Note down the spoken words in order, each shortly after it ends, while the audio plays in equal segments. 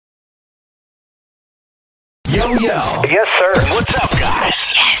Yo, yo. Yes, sir. What's up, guys?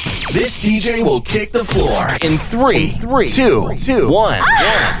 Yes. This DJ will kick the floor in 3, 2, 1.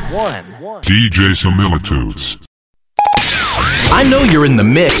 DJ Similitudes. I know you're in the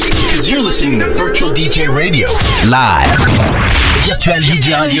mix because you're listening to Virtual DJ Radio live. Virtual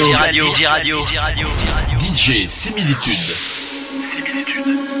DJ Radio. DJ Similitude.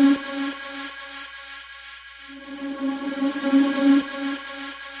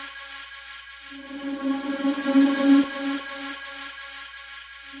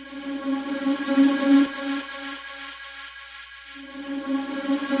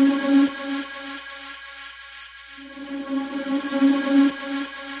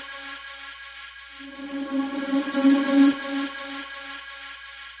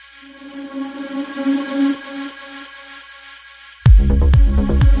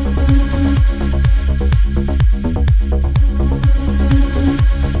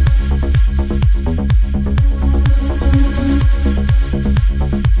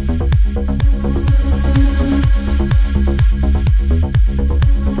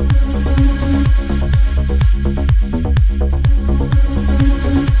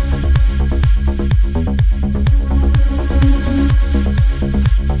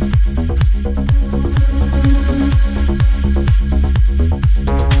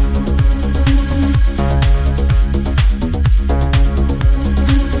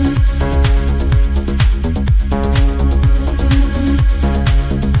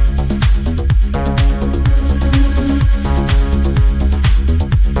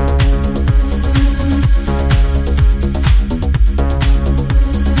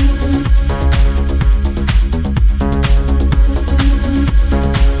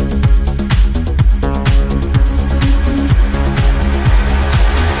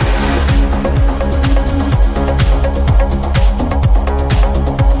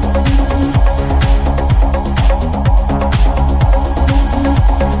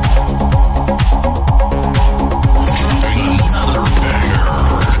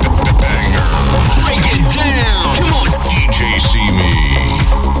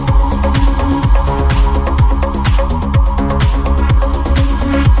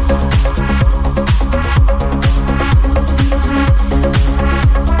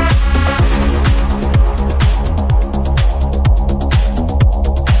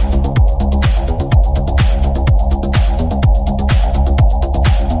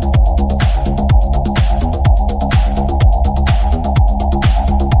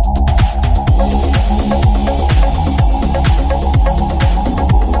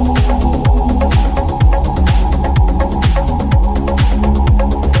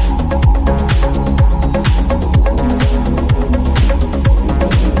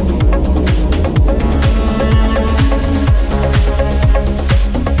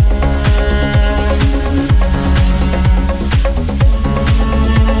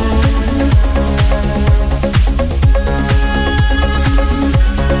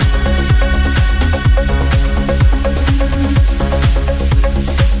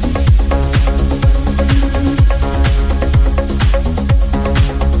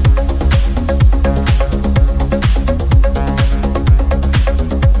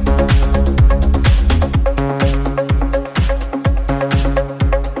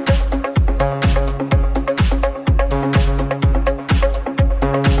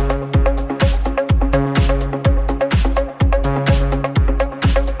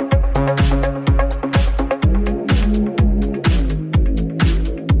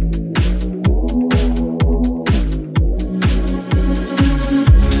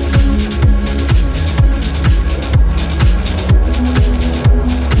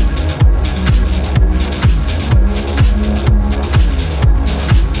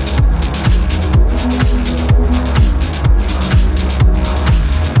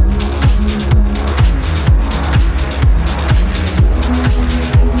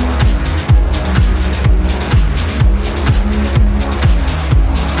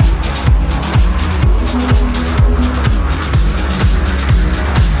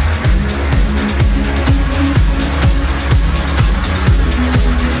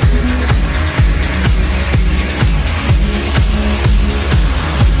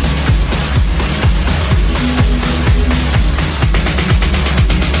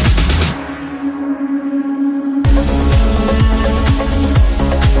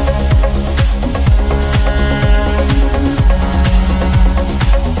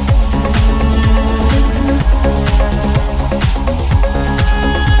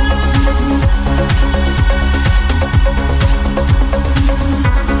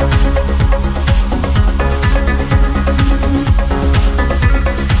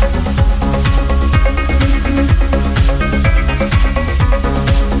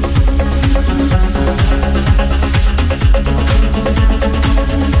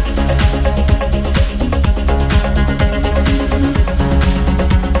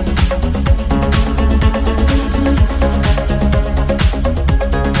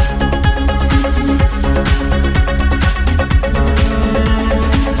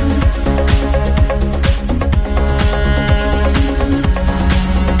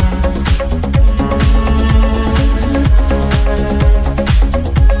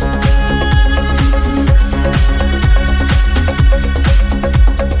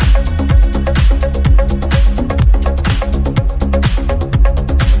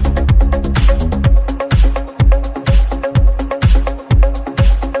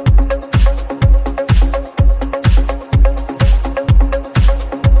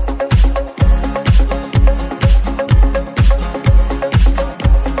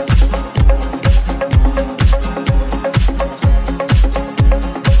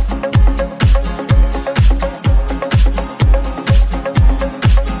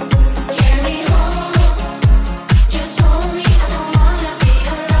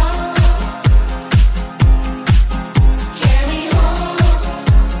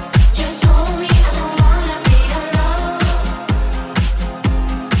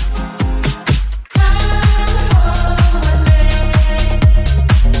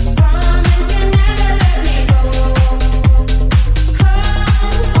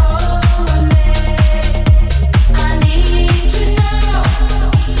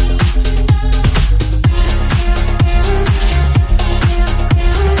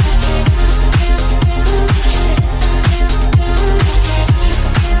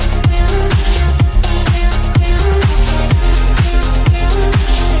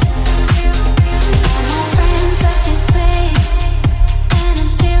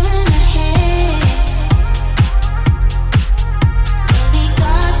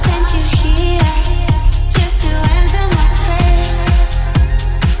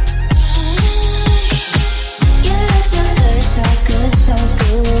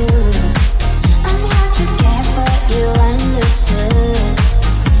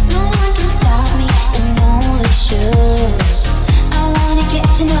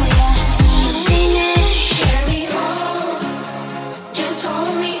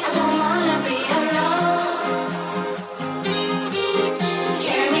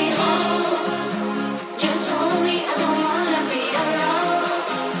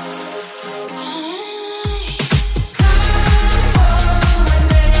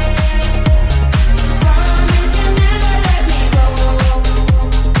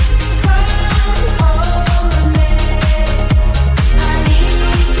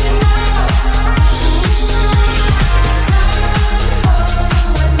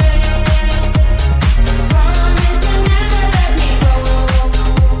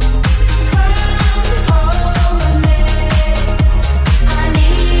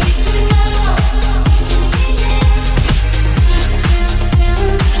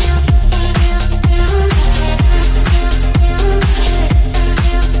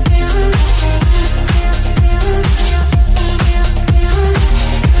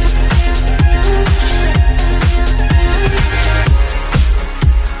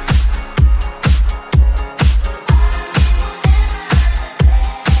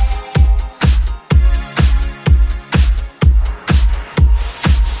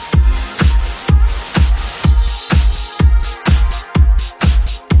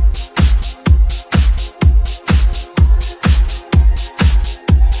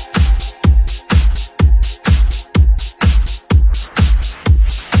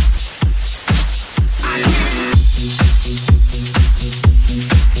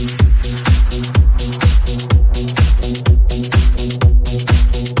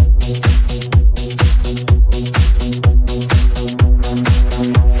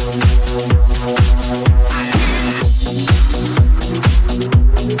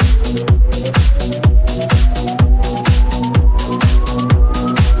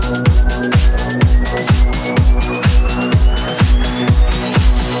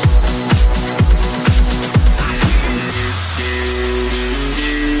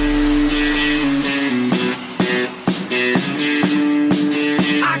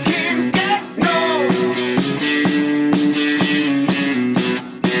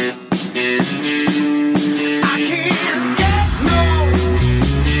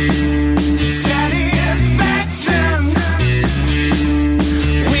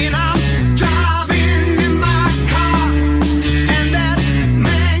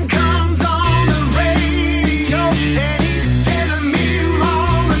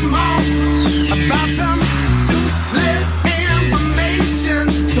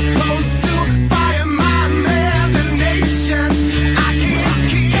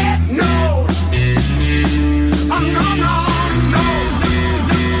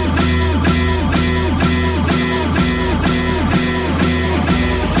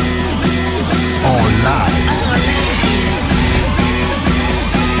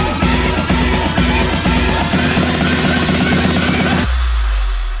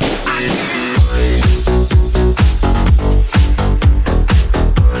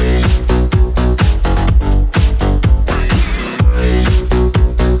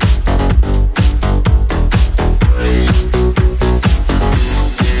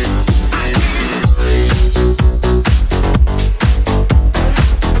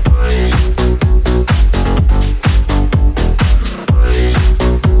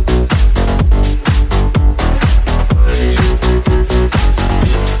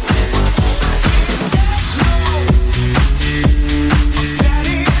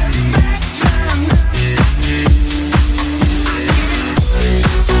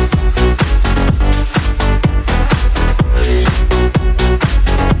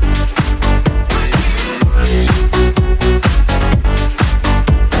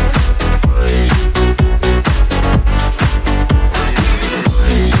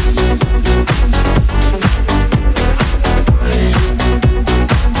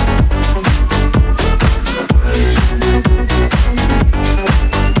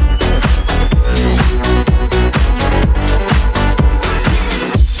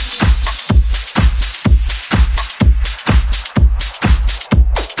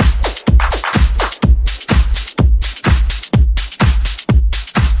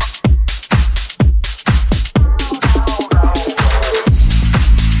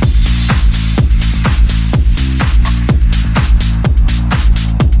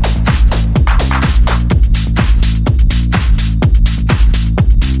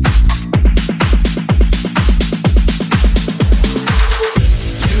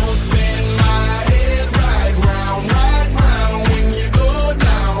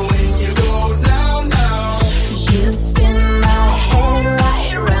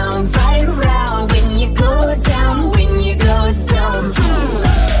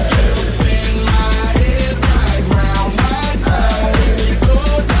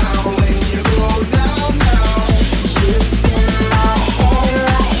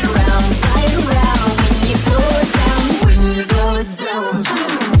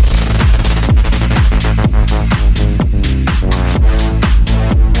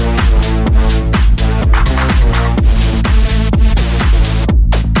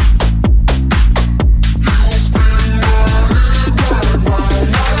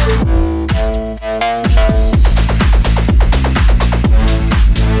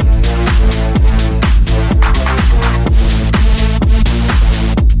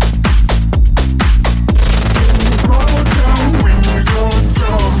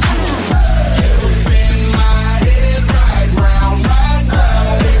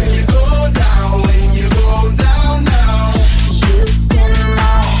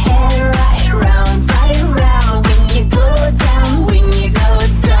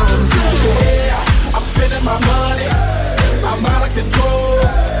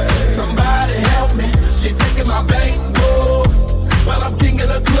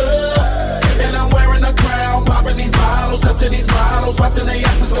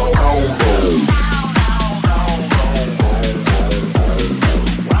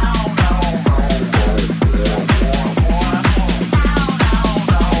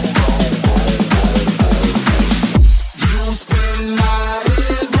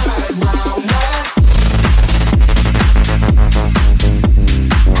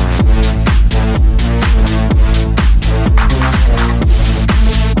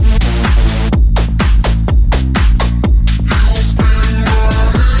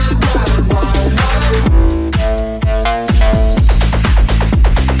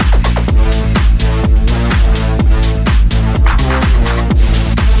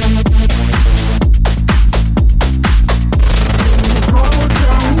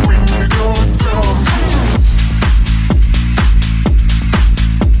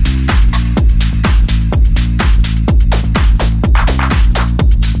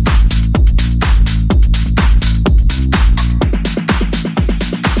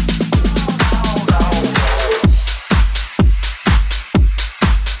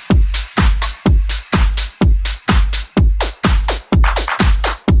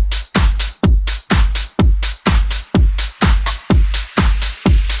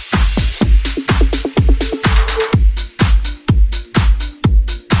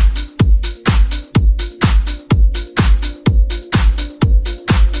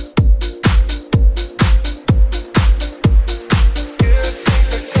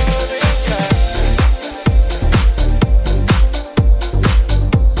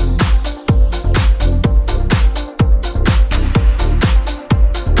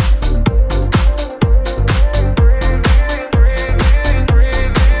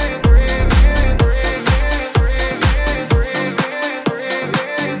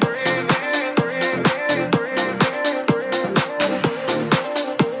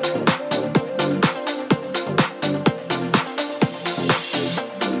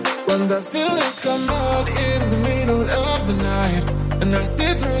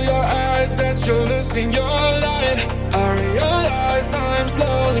 eyes that you're losing your light. I realize I'm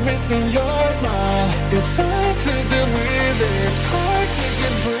slowly missing your smile. It's hard to deal with this, hard to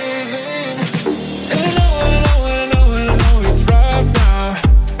get breathing. And I know it's rough now.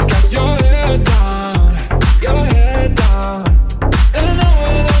 Got your head down, your head down. And I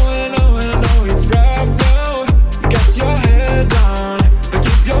know it's rough now. Got your head down, but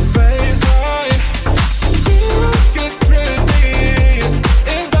keep your face right. Get pretty,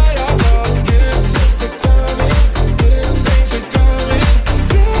 in spite of all the good things are coming, good things are coming.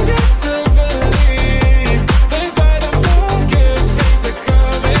 You got to believe, in spite of all good things are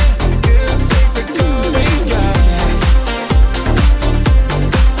coming, good things are coming, yeah.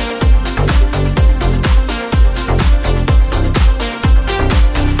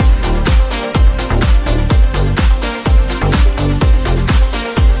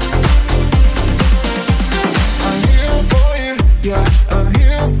 I'm here for you, yeah, I'm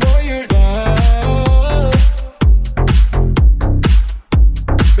here for you now.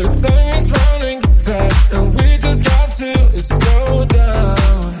 The time is running fast, and we just got to slow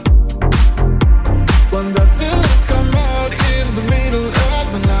down. When the feelings come out in the middle of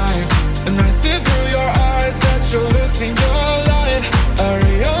the night, and I see through your eyes that you're losing your light. I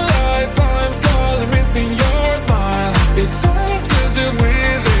realize I'm slowly missing your smile. It's hard to deal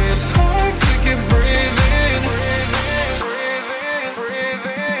with it, hard to keep breathing.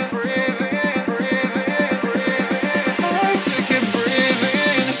 Hard to keep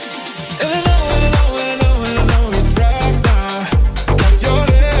breathing. And I know it's rough now. Got your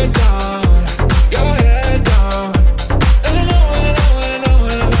head down, your head down. And I know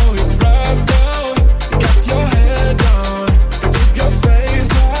it's rough now. Got your head down, but keep your face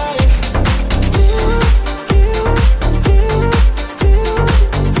right.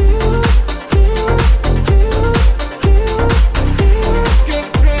 Get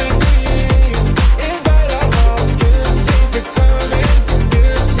pretty, in spite of all the good things are coming,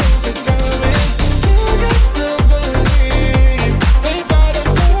 good things are coming. You got to believe, in spite of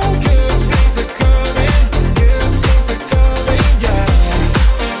all good things are coming, good things are coming, yeah.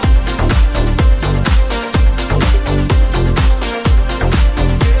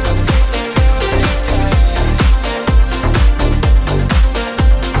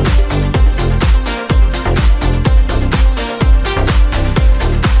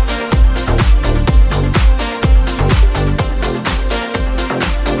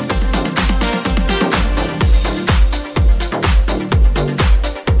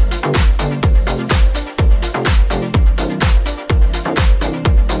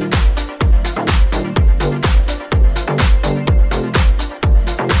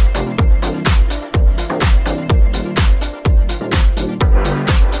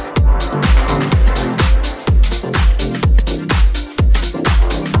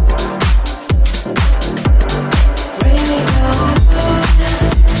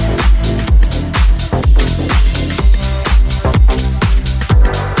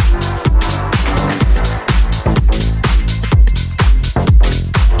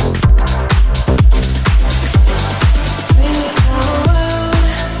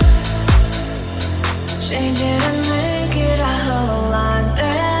 Change it and make it a whole lot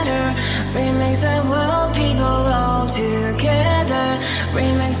better. Remix the world, people all together.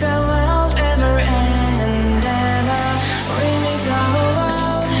 Remix the world, ever and ever. Remix the whole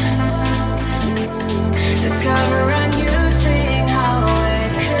world. Discover a new thing, how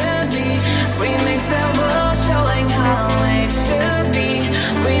it could be. Remix the world, showing how it should be.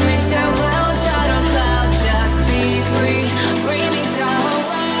 Remix the world, shout out loud, just be free. Remix the whole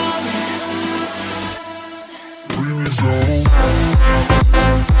world.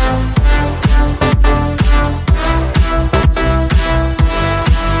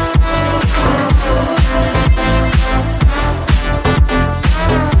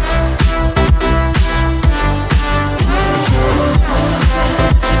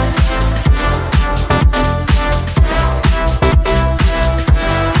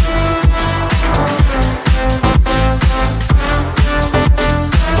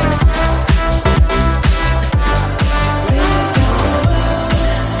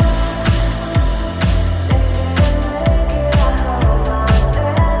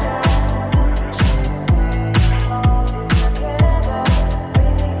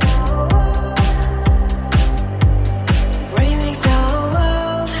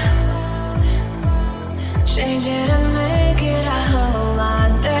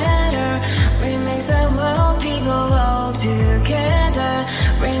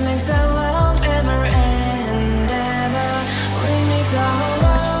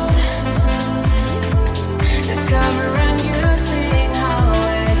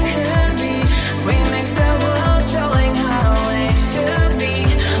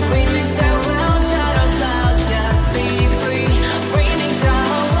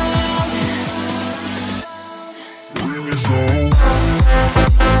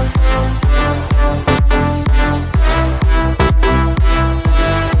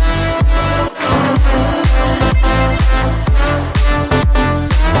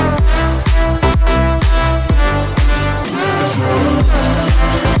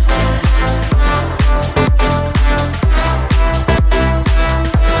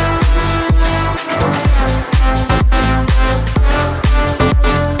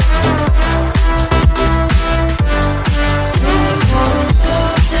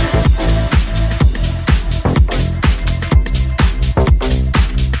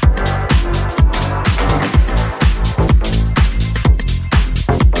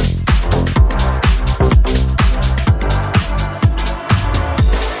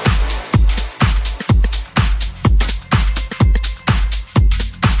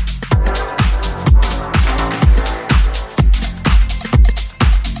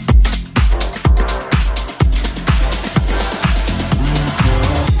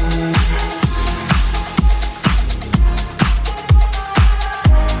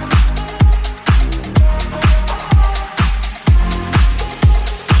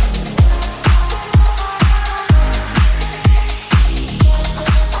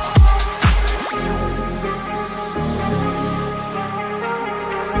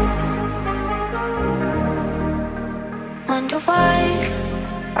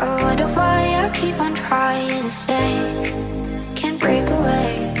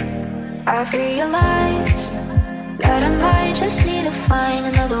 I've realized that I might just need to find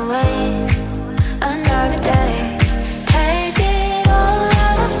another way, another day. Take it all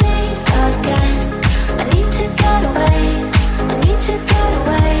out of me again. I need to get away, I need to get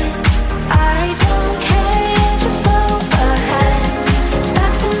away. I don't care, just go ahead.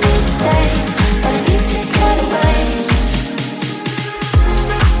 Back for me to stay, but I need to get away.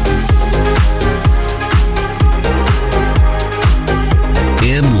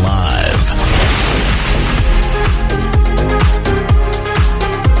 In live.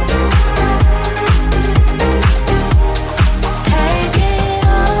 Take it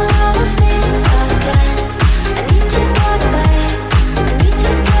all out of me again. I need to get away, I need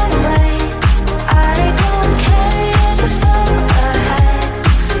to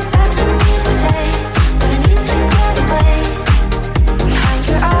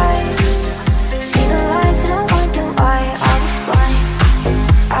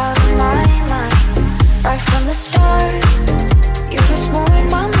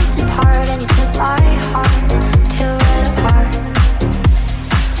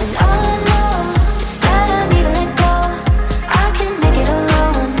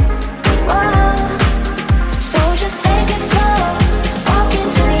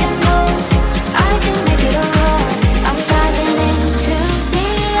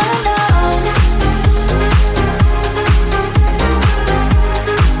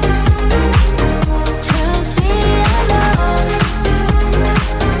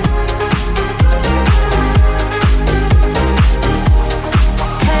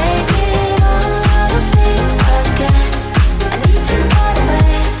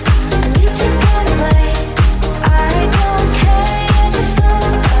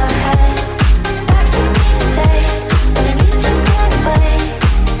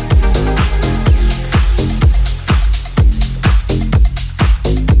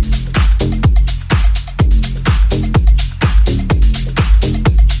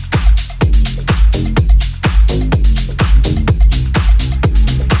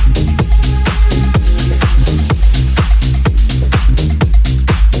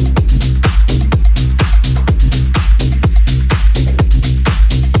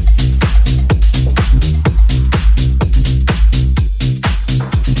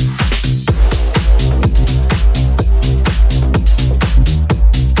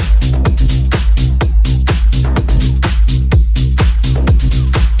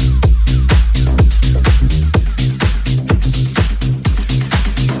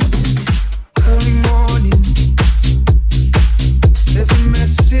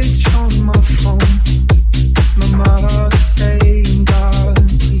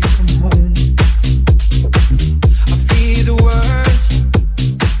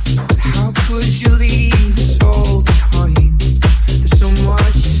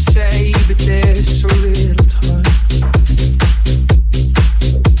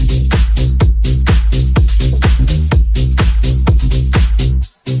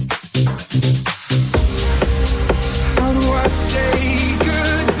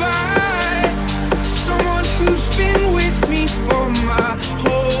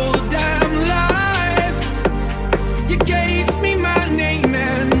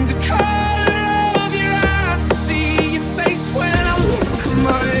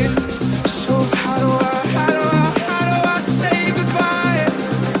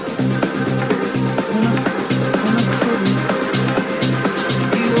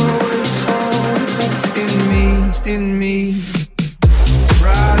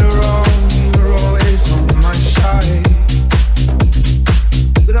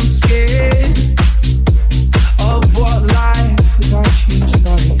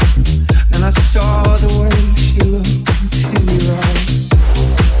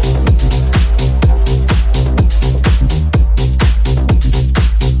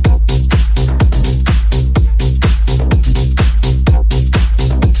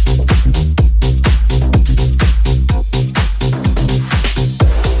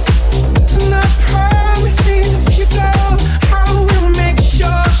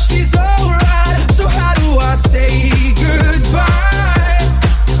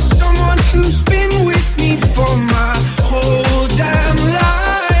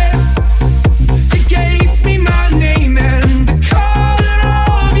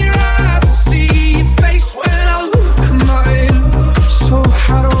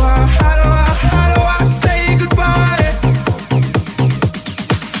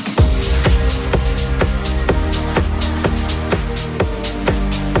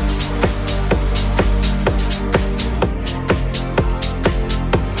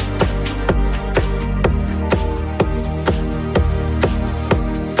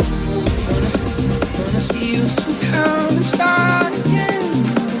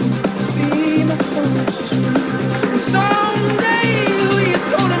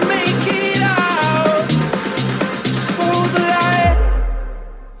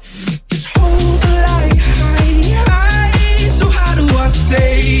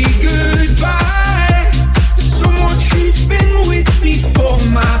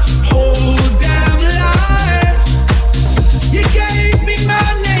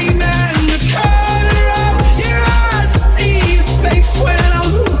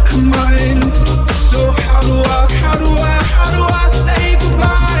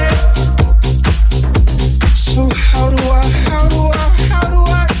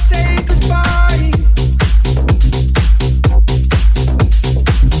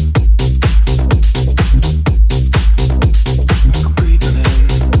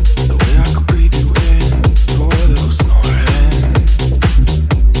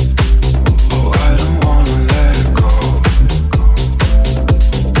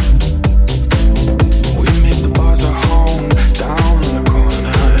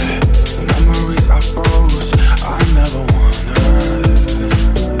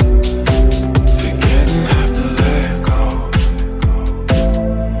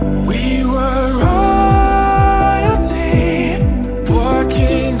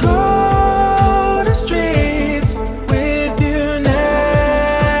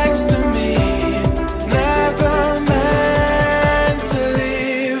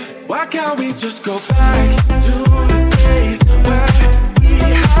just go back to the days where we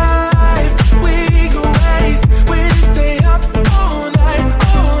hide, we go waste, we stay up all night,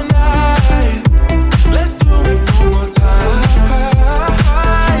 all night. Let's do it one more time.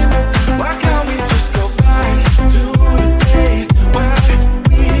 Why can't we just go back to the days where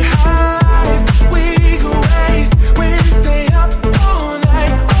we hide, we go waste, we stay up all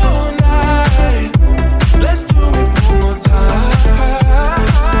night, all night. Let's do it one more time.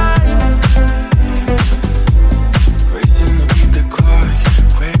 Racing to beat the clock,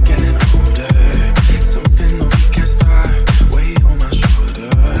 we're getting older. Something that we can't stop, weight on my shoulders.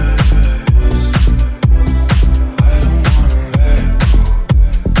 I don't wanna let go.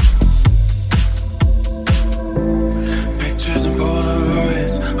 Pictures and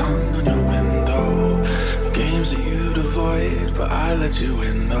Polaroids hung on your window. Games that you'd avoid, but I let you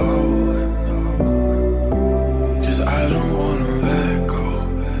in though. 'Cause I don't wanna let go.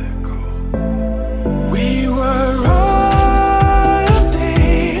 We were royalty,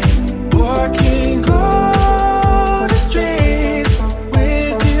 walking on the streets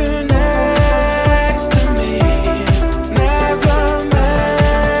with you next to me. Never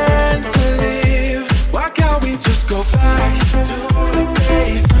meant to leave. Why can't we just go back to the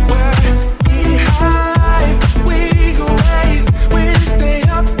days where we hide, we go waste, we stay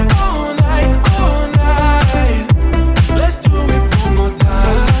up all night, all night. Let's do it one more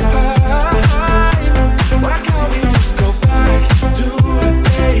time. Why can't we just go back to the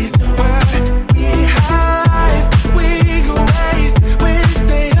days where we hide, we go waste, we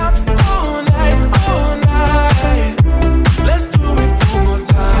stay up all night, all night. Let's do it one more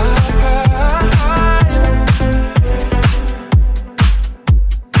time.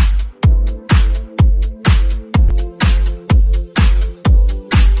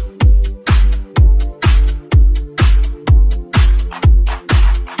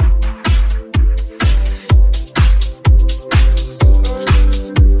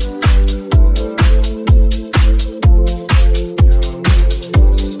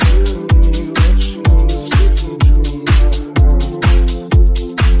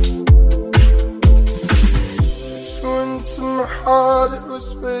 Into my heart, it was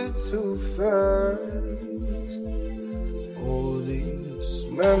way too fast. All these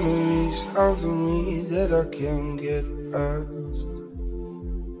memories haunting me that I can't get past.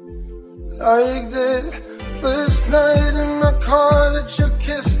 Like that first night in my car that you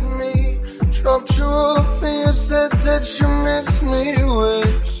kissed me, dropped you off and you said that you miss me.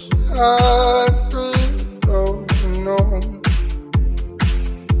 Wish I could go on,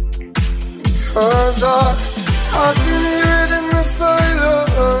 'cause I can hear it in the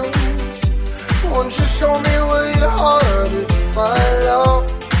silence. Won't you show me where your heart is, my love?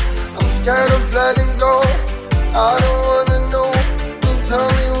 I'm scared of letting go. I don't wanna know. Don't tell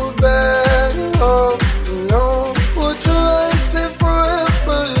me we're better off alone. Would you like to stay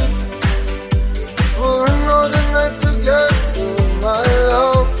forever, for another night together, my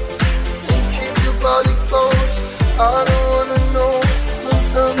love,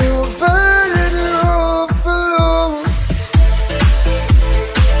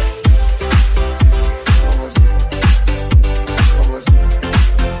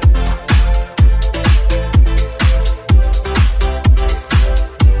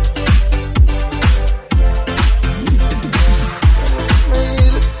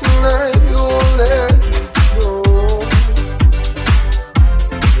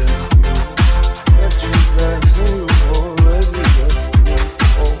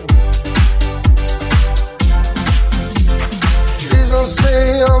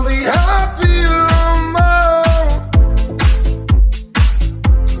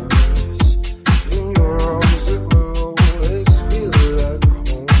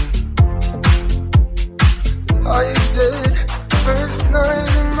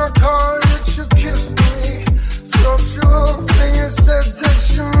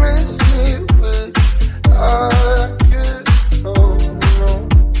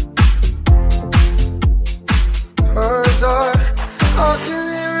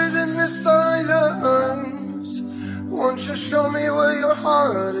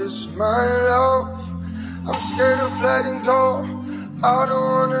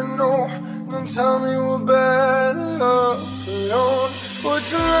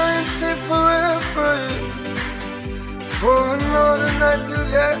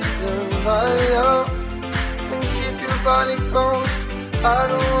 and keep your body close? I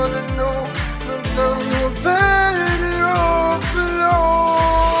don't wanna know. Don't tell me we're better off alone.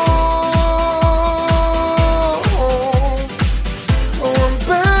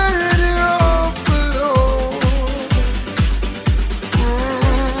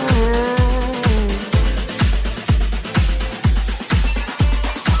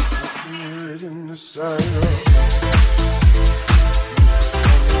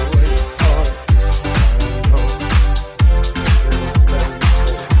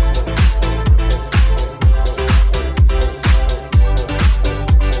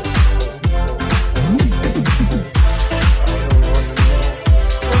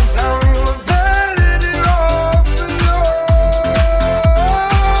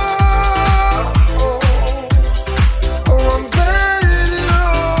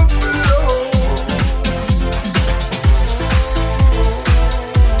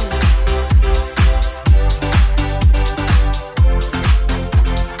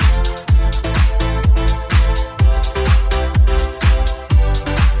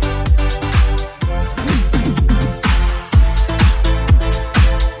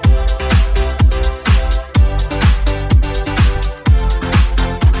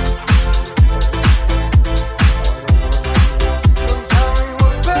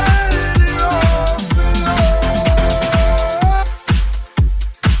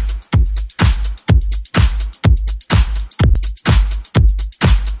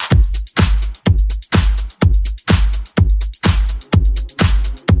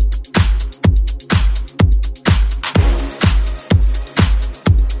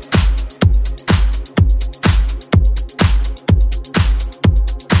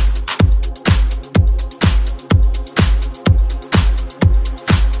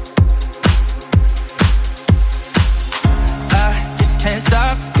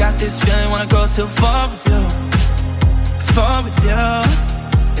 this feeling, wanna go too far with you. Far with you,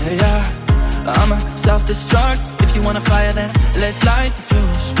 yeah, yeah. I'ma self-destruct. If you wanna fire, then let's light the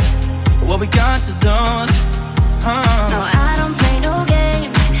fuse. What we got to do is, No, I don't play no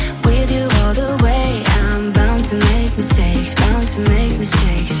games with you all the way. I'm bound to make mistakes, bound to make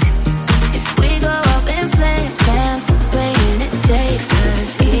mistakes. If we go up in flames, then for playing it safe.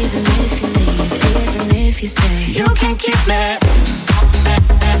 'Cause even if you leave, even if you stay, you can keep me.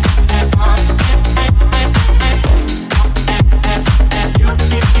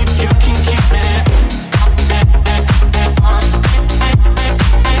 You can keep me.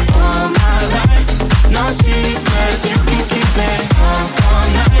 All my life, no secrets. You can keep me all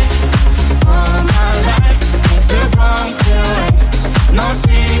night. All my life, if you're wrong, feel it. No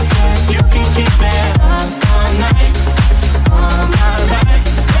secrets. You can keep me all night. All my life,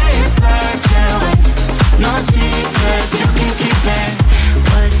 say it back, feel it. No secrets. You can keep me.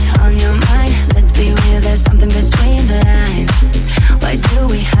 what's on your mind? Let's be real, there's something between the lines. Why do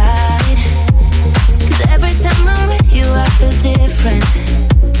we hide? 'Cause every time I'm with you I feel different.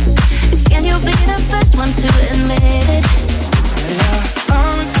 Can you be the first one to admit it? Yeah,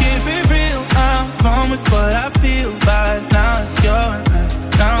 I'ma keep it real. I'm wrong with what I feel, but now it's your night.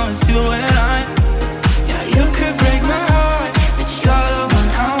 Now it's you and I. Yeah, you could break my heart, but you're the one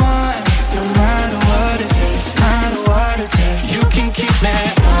I want. No matter what it takes, no matter what it takes, you can keep me.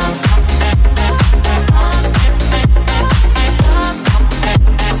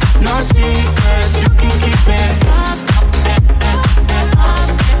 No secrets, you can keep me.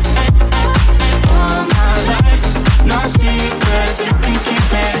 All my life, no secrets, you can keep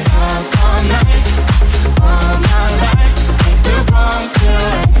me. All night, all my life, if you're wrong, feel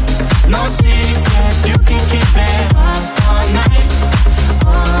it. No secrets, you can keep me. All night,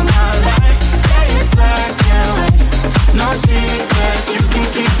 all my life, take it back, feel it. No secrets, you can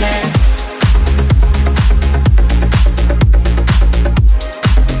keep me.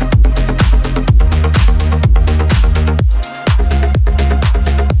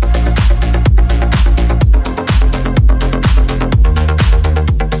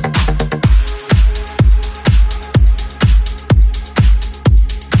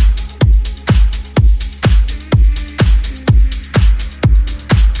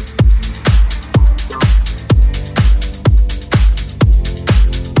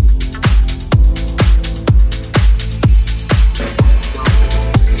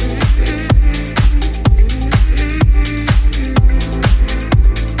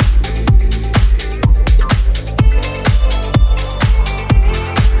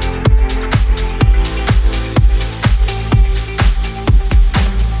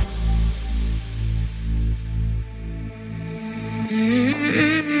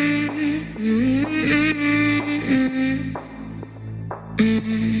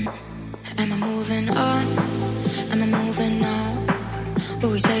 Am I moving on? Am I moving now?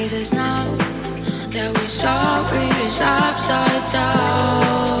 Will we say this now? That we're sorry is upside down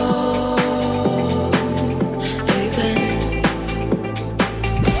again.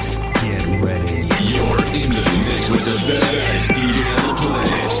 Get ready. You're in the mix with the baddest DJ on the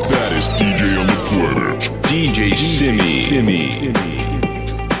planet. Baddest DJ on the planet. DJ Simi.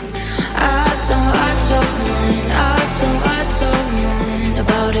 I don't mind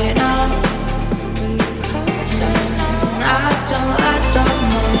about it now. I don't mind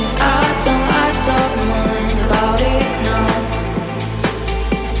about it now. I don't mind about it now.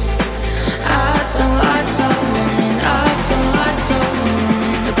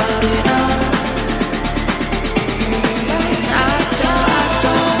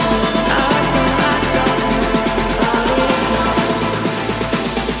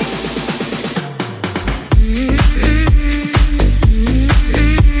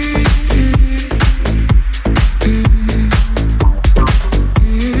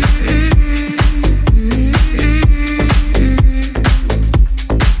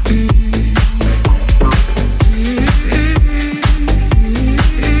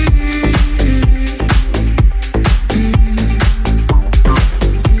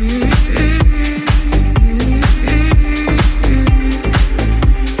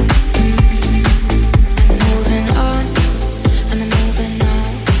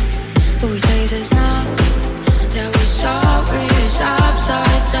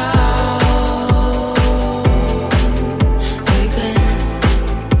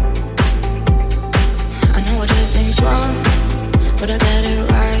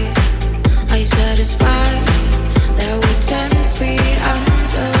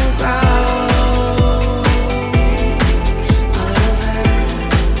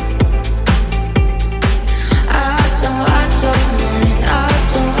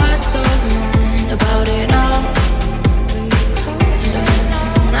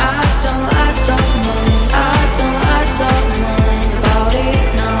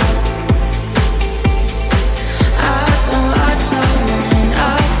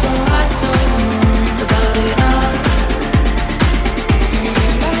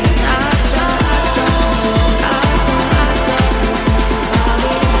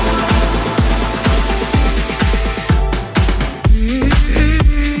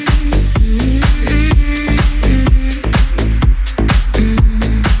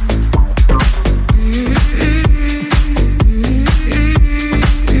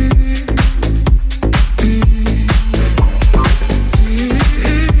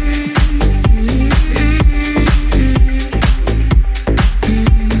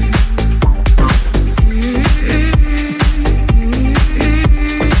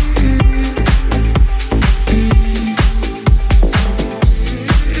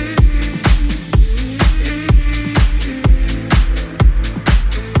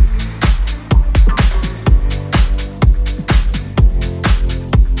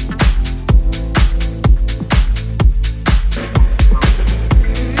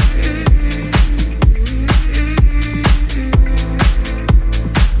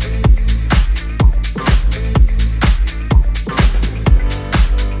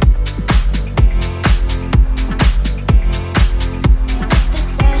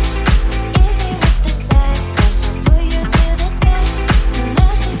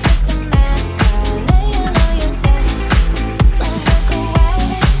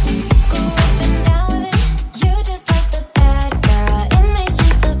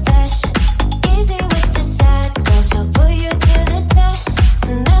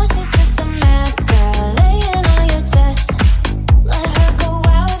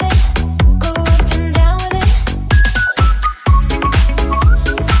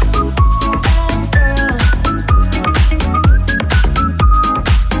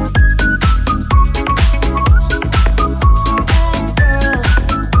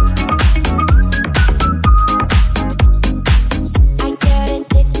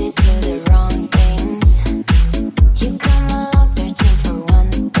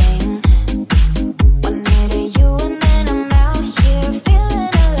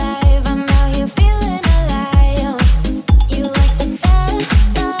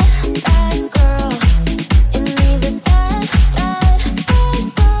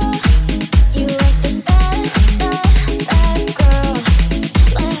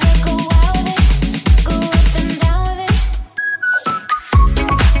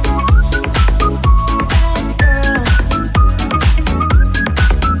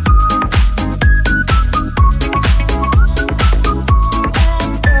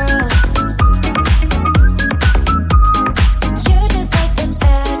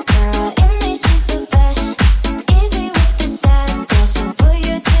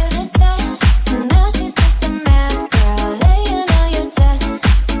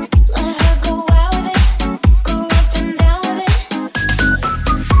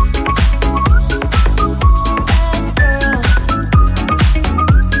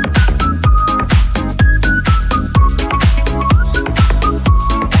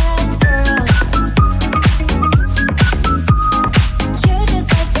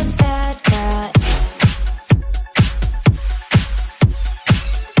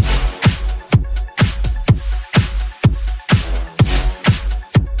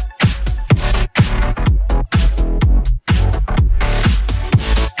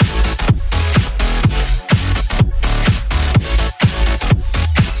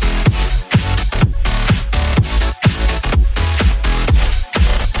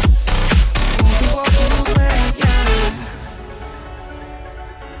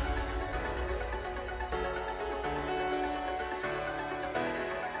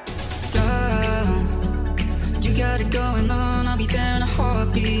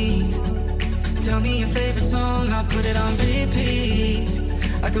 me your favorite song, I'll put it on repeat.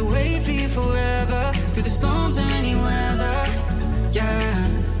 I could wait for you forever, through the storms or any weather. Yeah,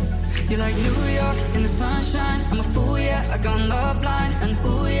 you're like New York in the sunshine. I'm a fool, yeah, I got love blind. And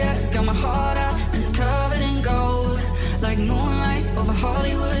ooh, yeah, got my heart out and it's covered in gold. Like moonlight over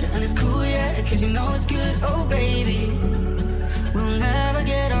Hollywood, and it's cool, yeah, cause you know it's good. Oh baby, we'll never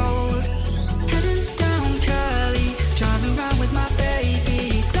get old. Heading down Cali, driving around with my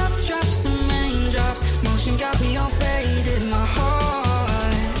baby. Top drops and raindrops, motion got me all faded. My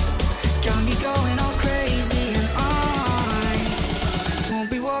heart got me going all crazy, and I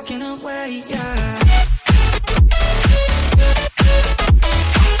won't be walking away, yeah.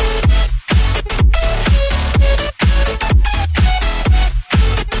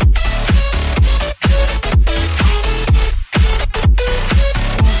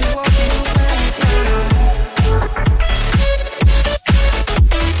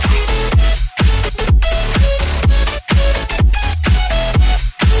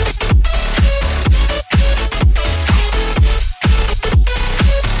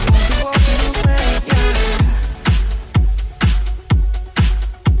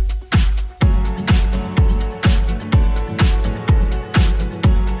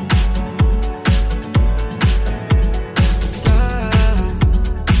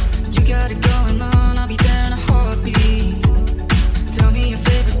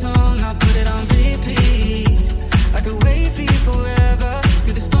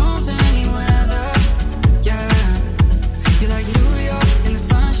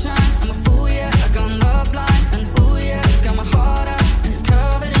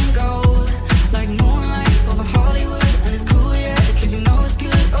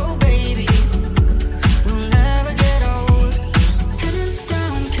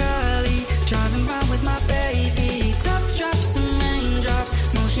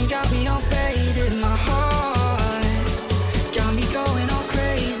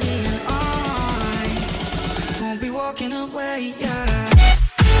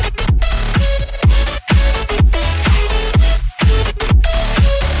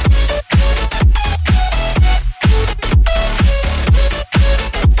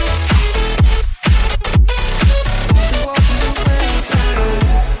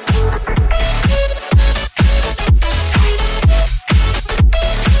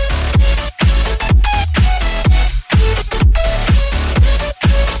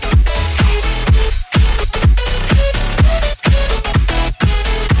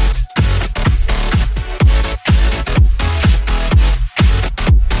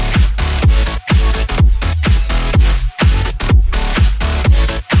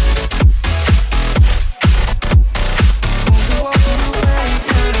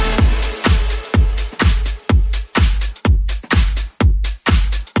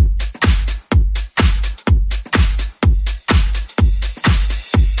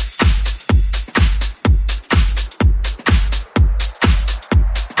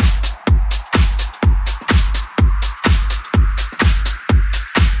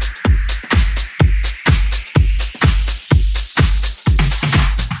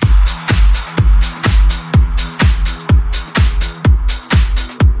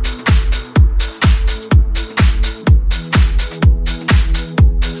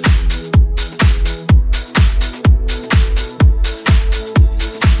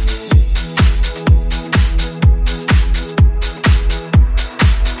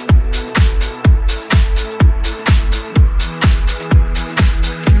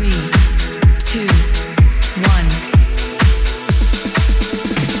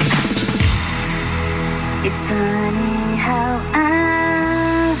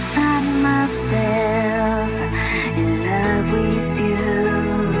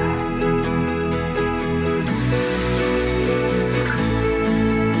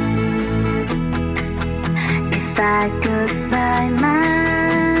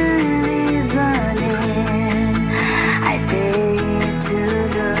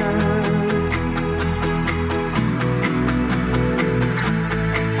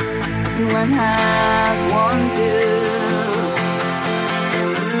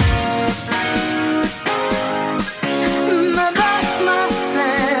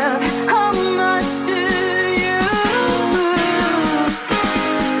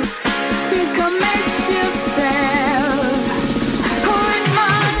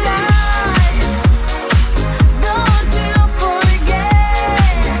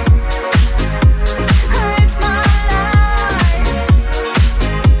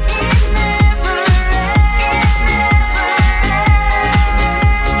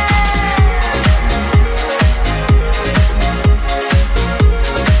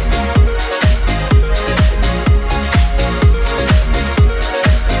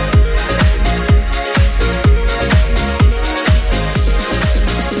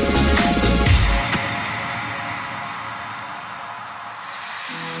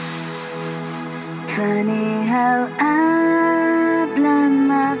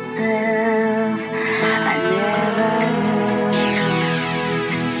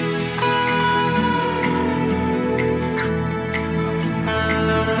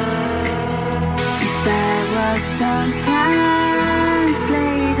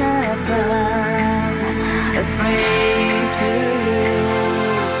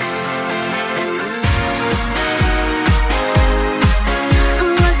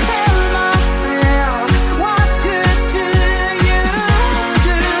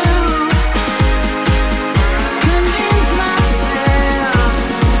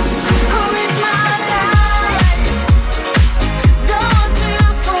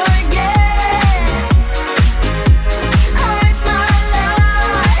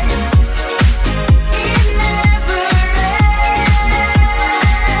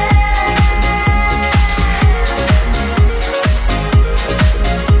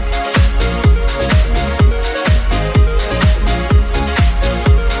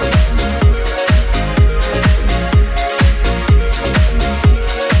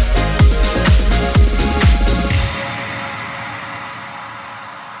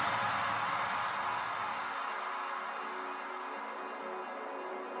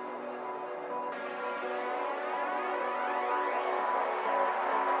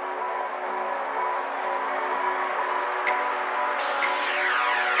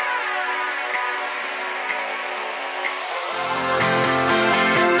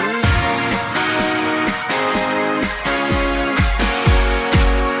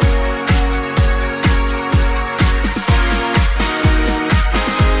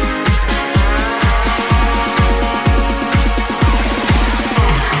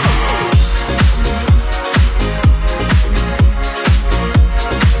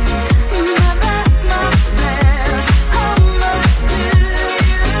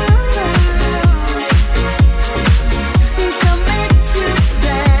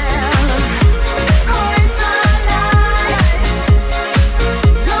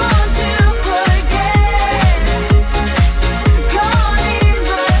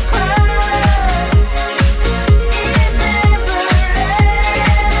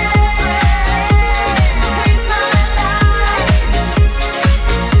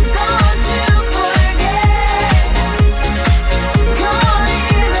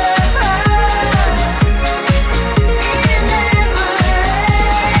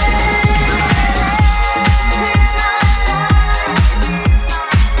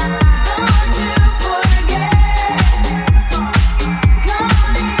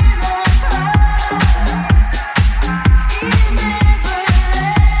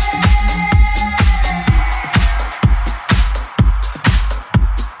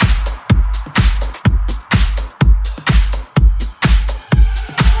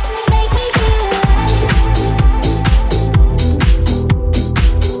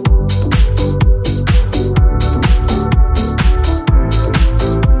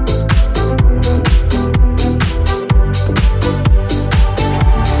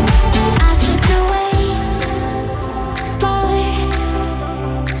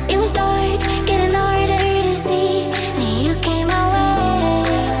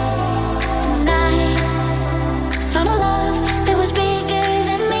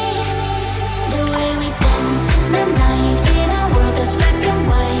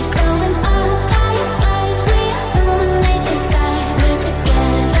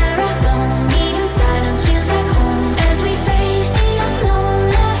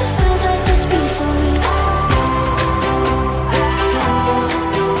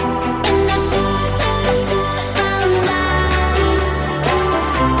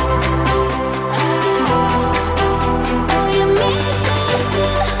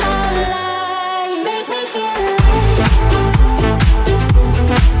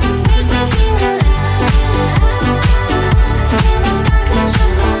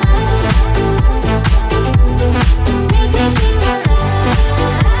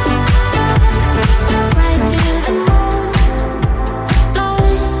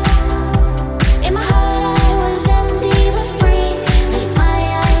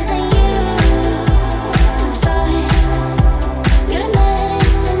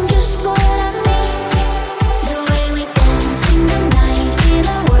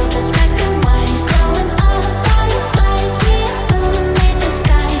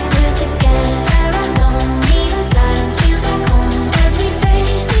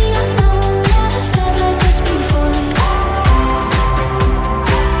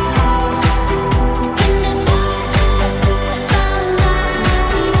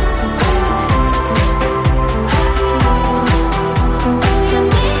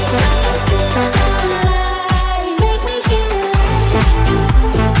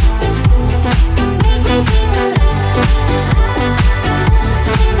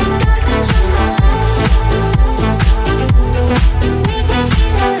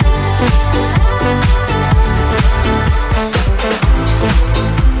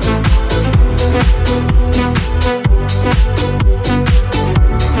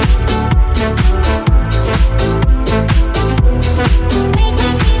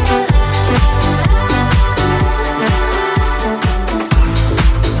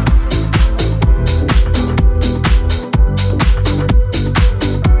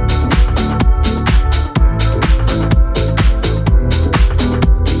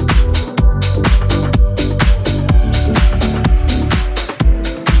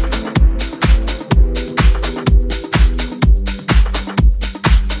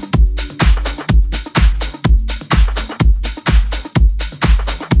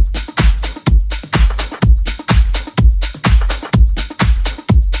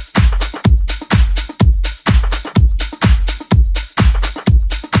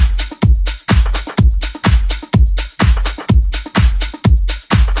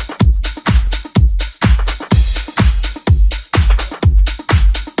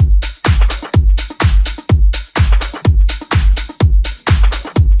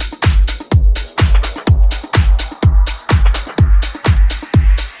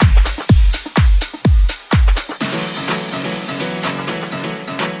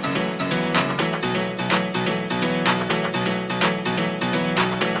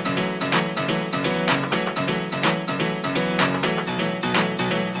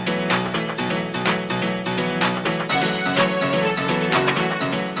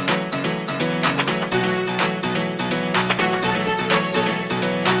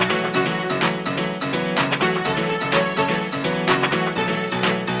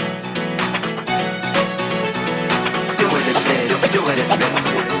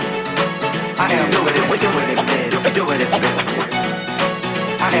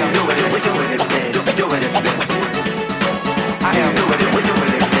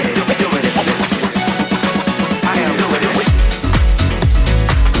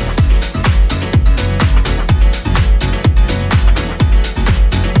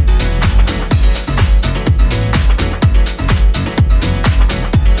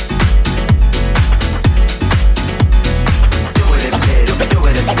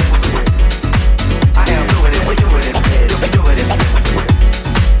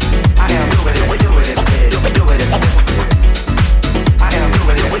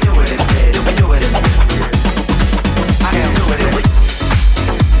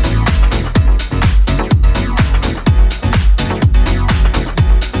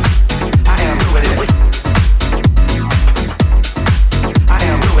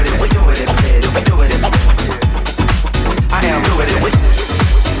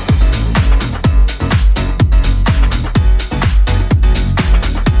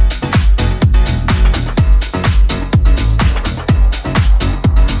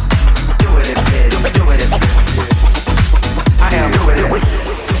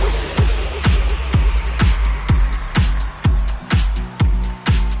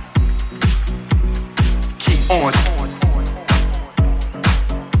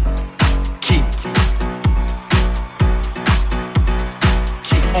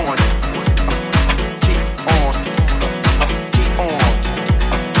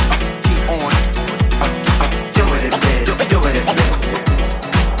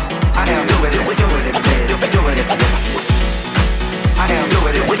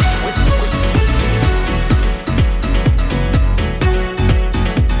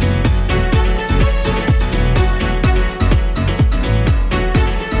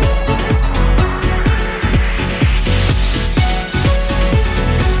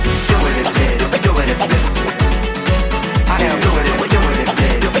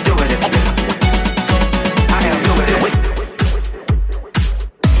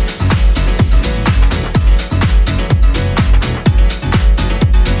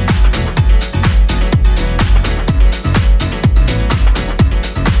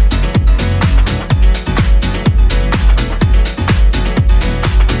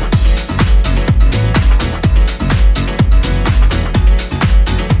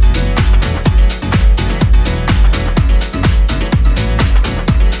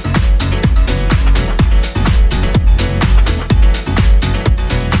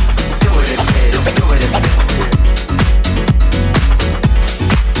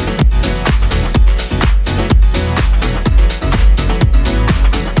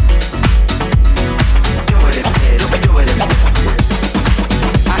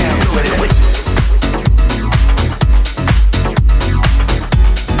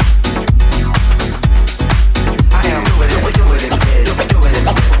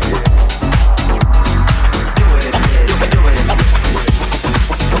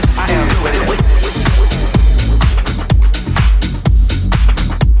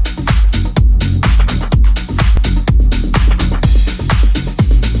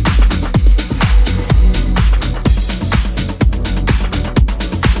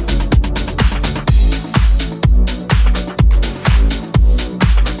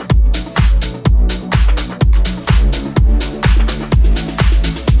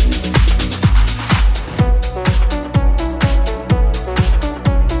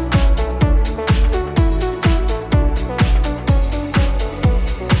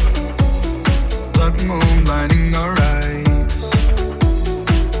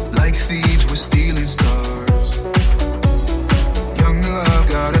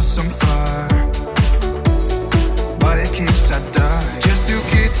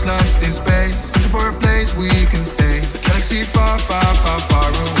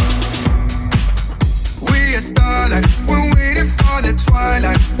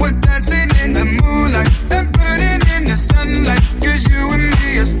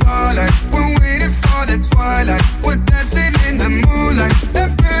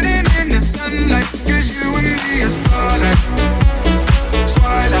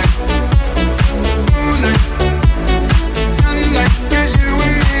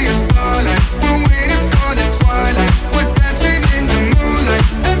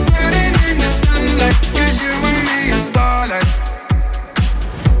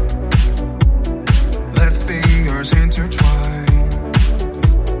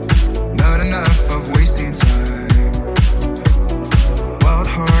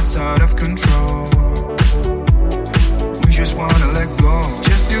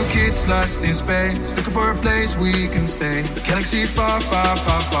 lost in space, looking for a place we can stay. The galaxy far, far,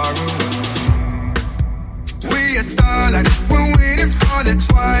 far, far away. We are starlight, we're waiting for the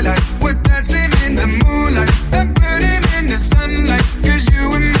twilight. We're dancing in the moonlight and burning in the sunlight. Cause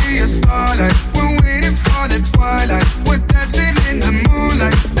you and me are starlight. We're waiting for the twilight. We're dancing in the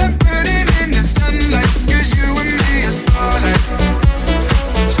moonlight and burning in the sunlight. Cause you and me are starlight.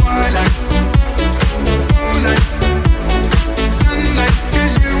 Twilight, moonlight, sunlight.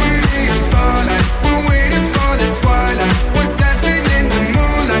 Cause you and me are starlight. We're waiting for the twilight. We're dancing in the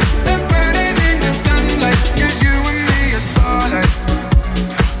moonlight and burning in the sunlight. Cause you and me are starlight.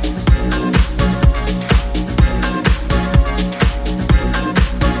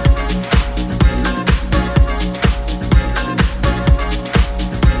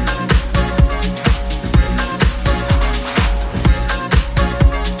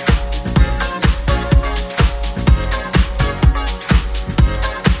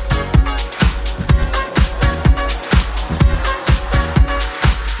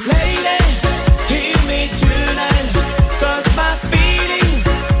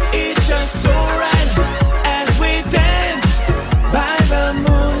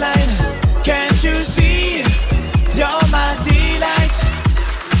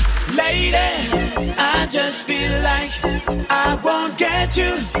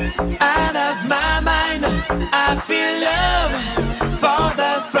 Out of my mind, I feel love for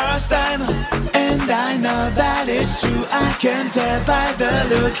the first time, and I know that it's true. I can tell by the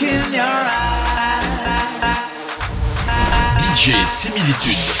look in your eyes. DJ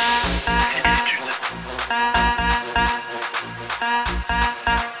Similitude.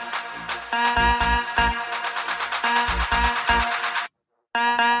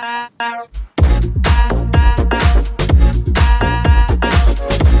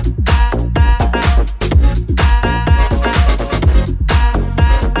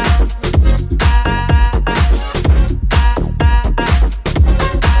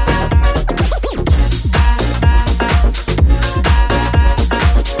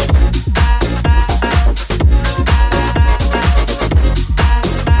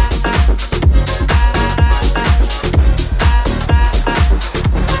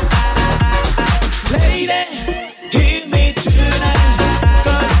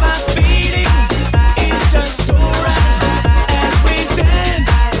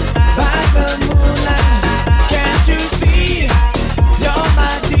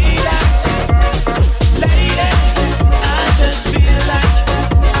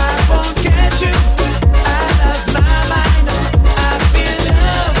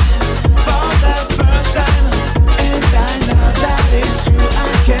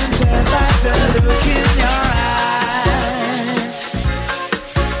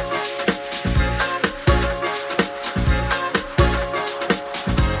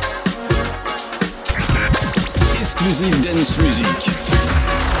 Exclusive dance music.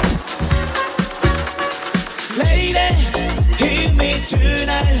 Lady, hear me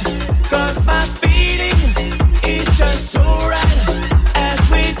tonight, cause my feeling is just so right. As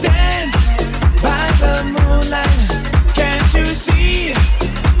we dance by the moonlight, can't you see,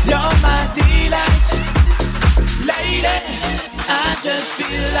 you're my delight. Lady, I just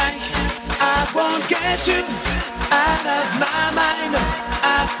feel like I won't get you out of my mind.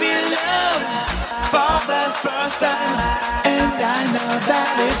 I feel love for the first time, and I know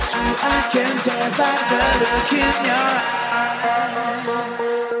that it's true. I can tell by the look in your eyes.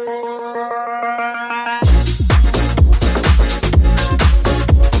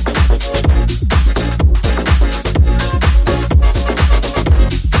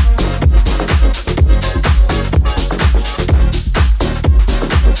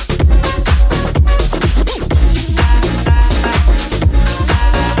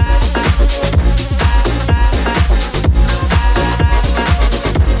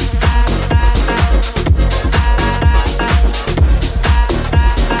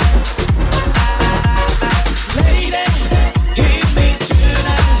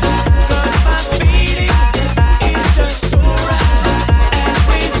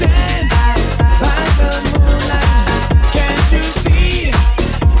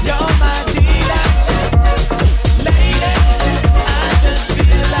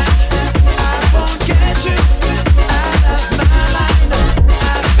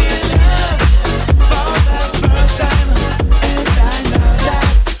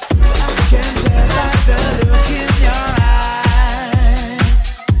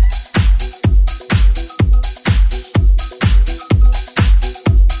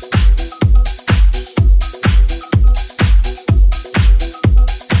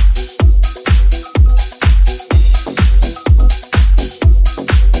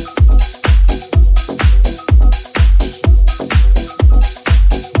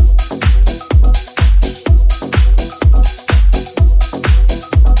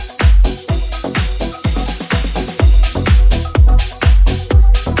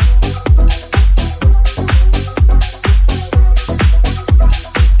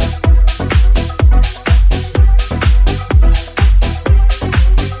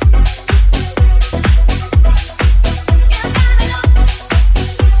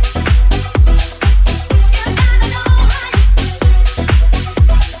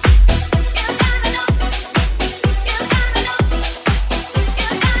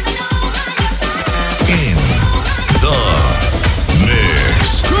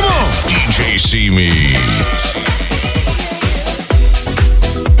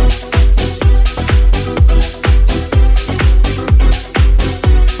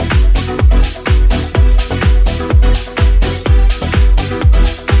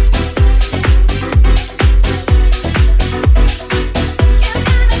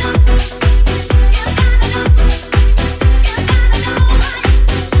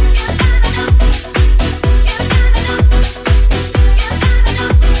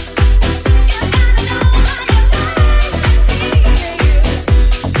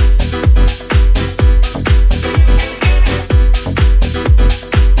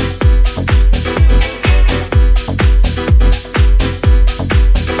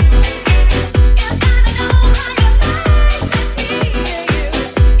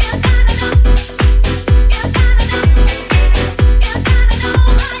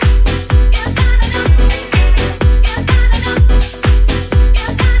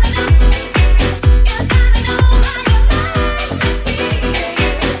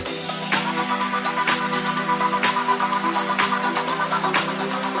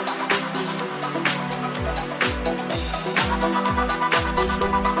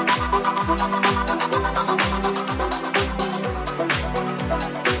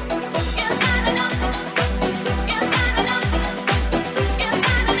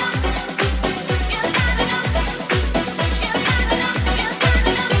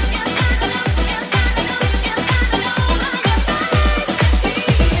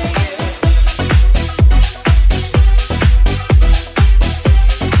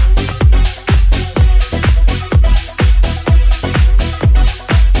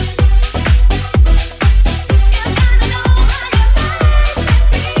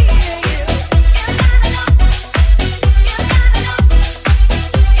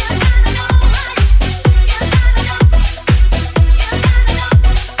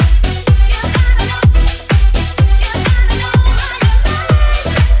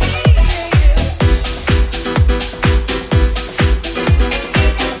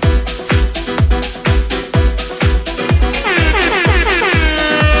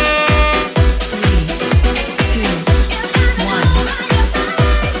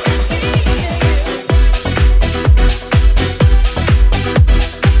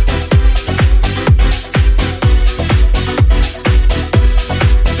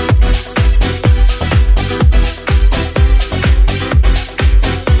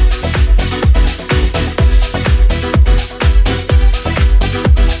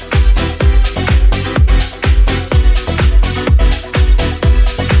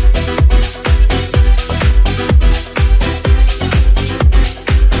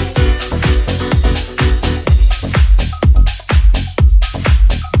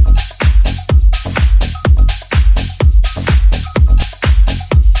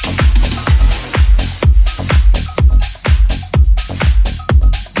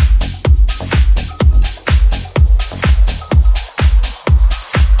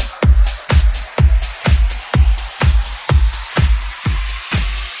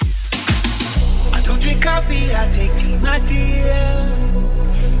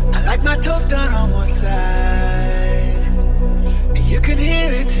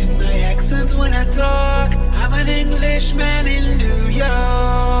 Englishman in New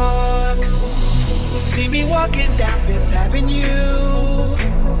York. See me walking down Fifth Avenue,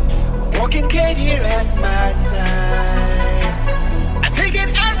 walking Kate here at my side. I take it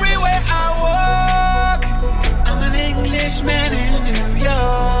everywhere I walk. I'm an Englishman in New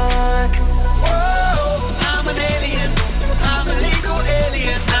York. Whoa, I'm an alien. I'm a legal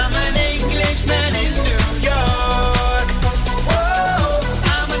alien. I'm an Englishman in New York. Whoa,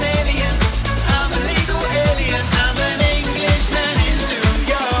 I'm an alien. I'm a legal alien. I'm an Englishman in New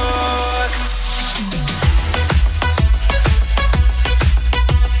York.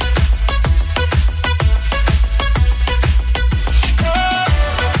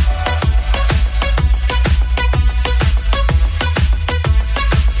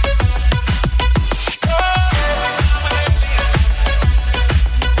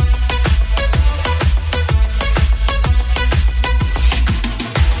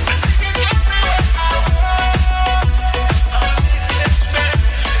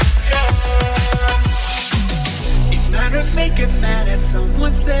 Maketh man, as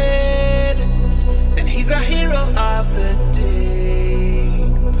someone said, then he's a hero of the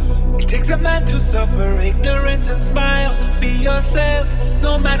day. It takes a man to suffer ignorance and smile. Be yourself,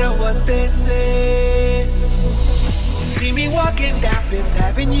 no matter what they say. See me walking down Fifth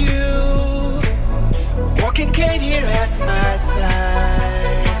Avenue, walking Kate here at my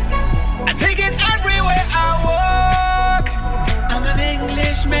side. I take it everywhere I walk. I'm an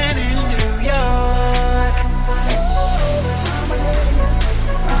Englishman in New York.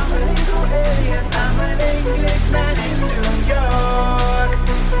 I'm an Englishman in New York.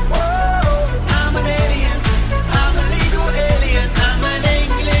 Whoa, I'm an alien. I'm a legal alien. I'm an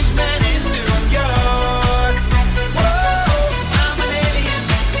Englishman in New York. Whoa, I'm an alien.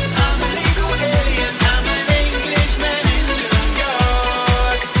 I'm a legal alien. I'm an Englishman in New York.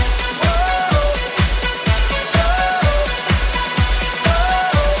 Whoa, I'm an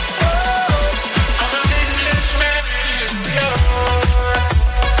Englishman in New York.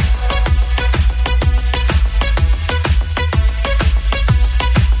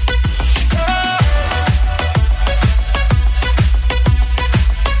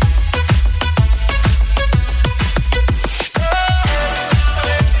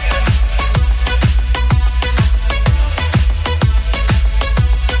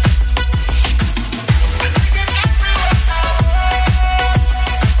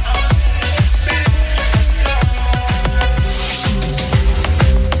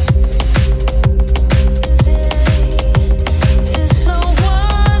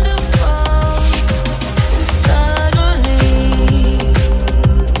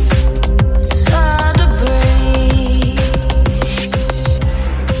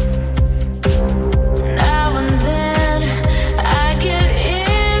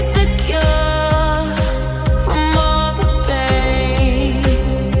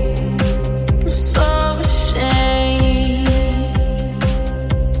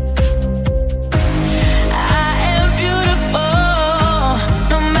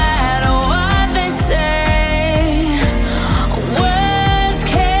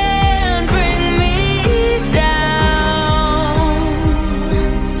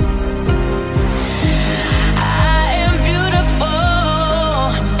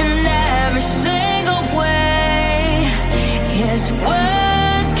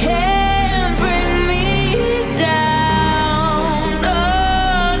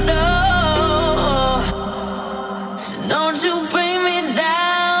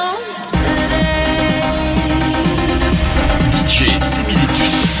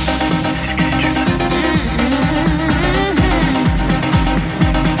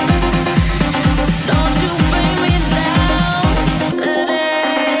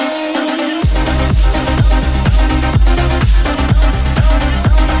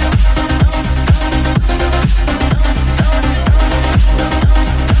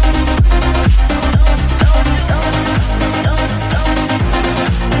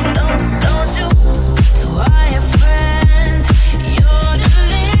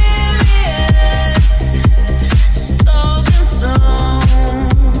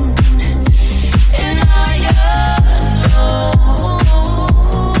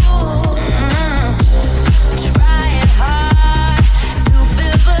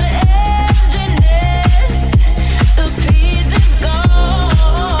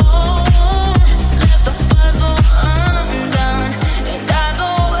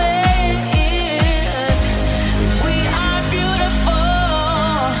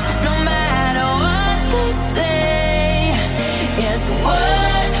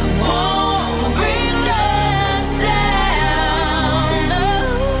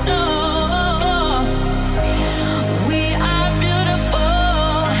 We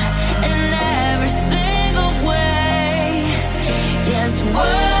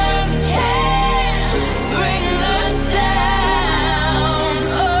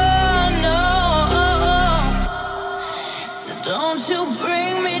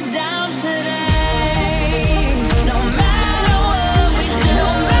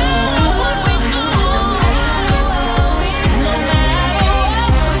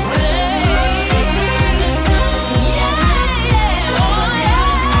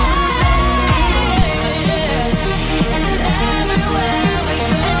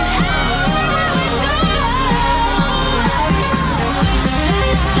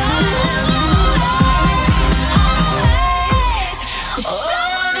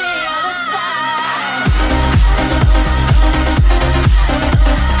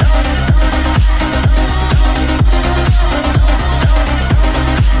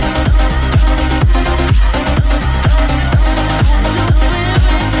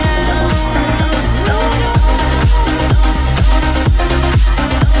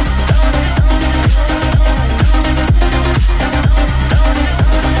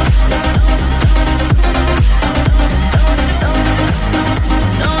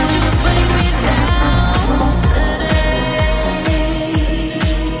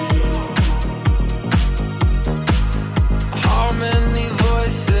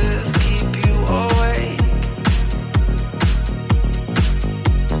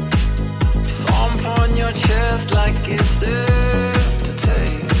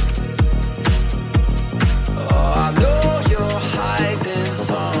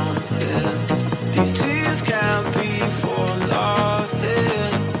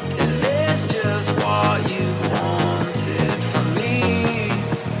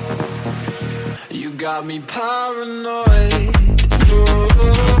got me paranoid.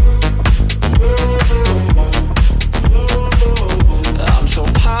 I'm so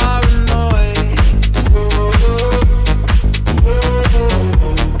paranoid.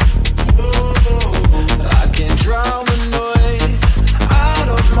 I can't drown the noise out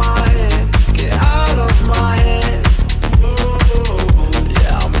of my head. Get out of my head.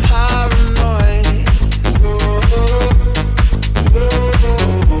 Yeah, I'm paranoid.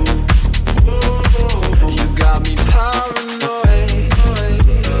 You got me paranoid.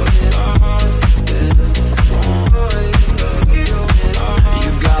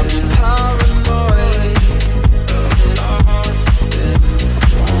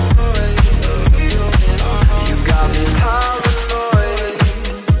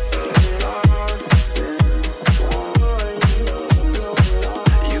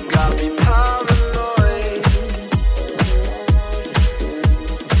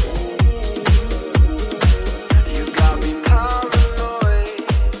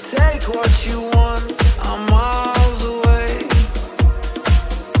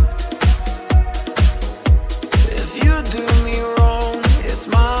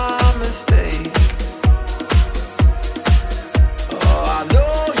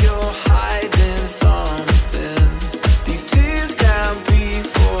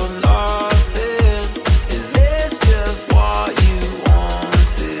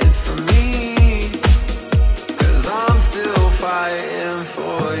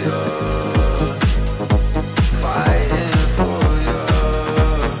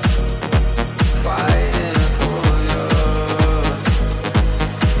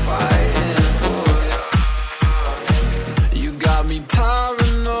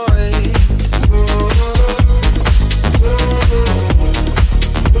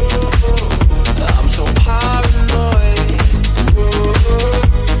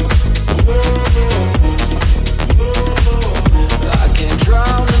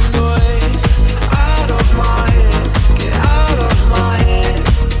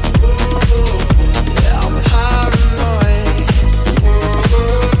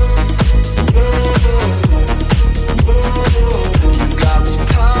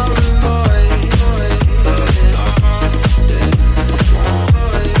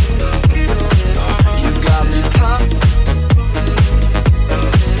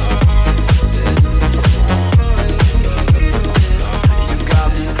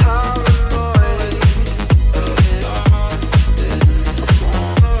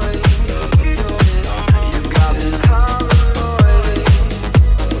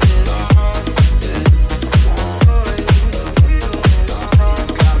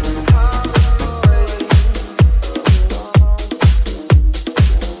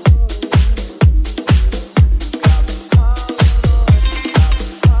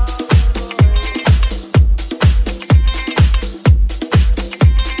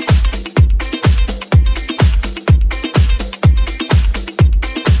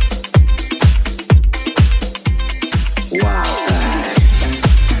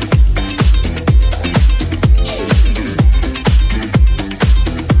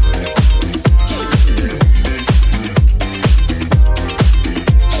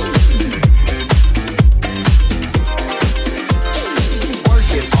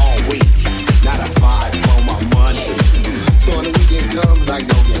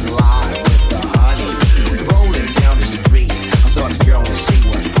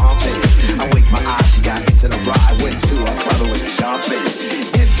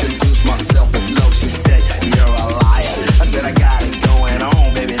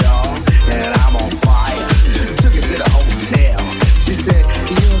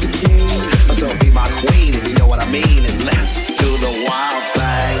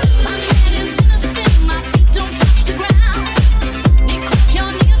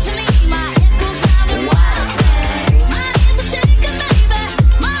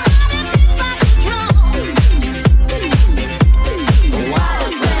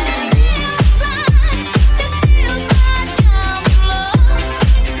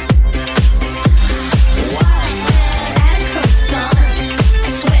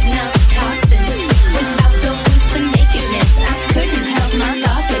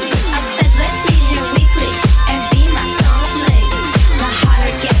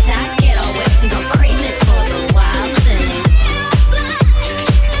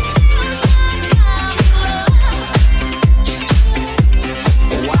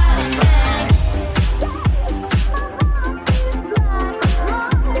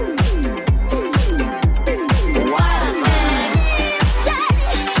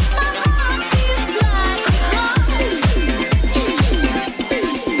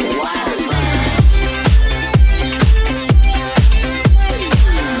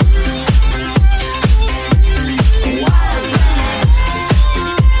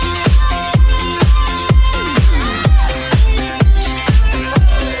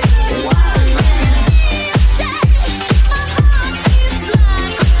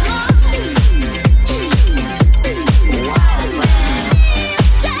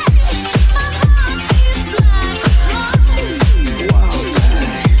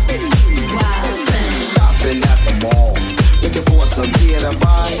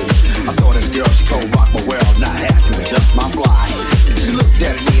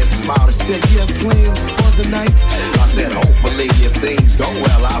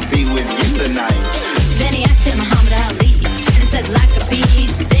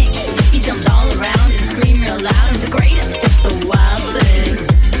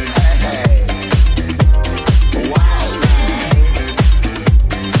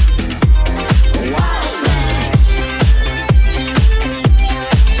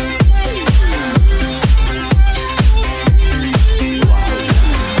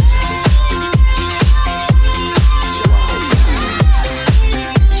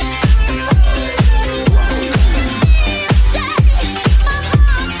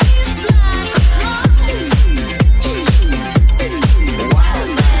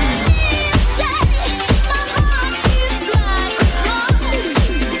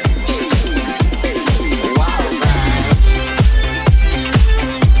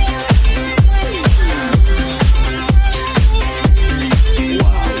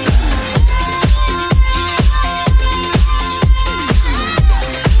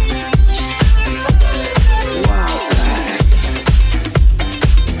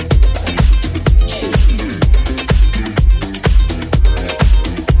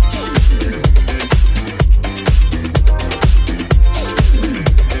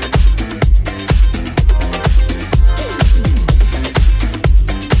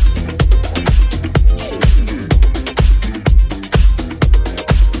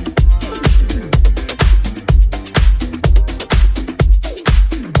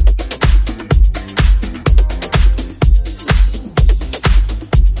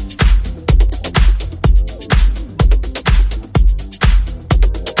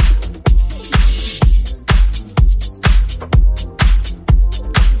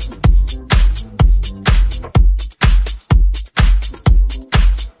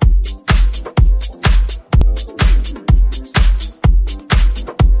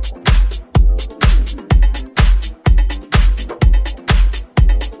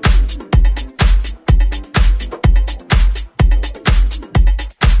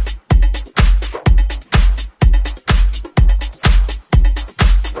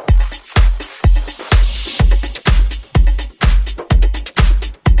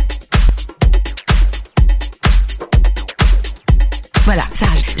 Voilà,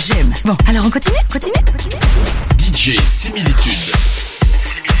 sage, j'aime. Bon, alors on continue. DJ Similitude.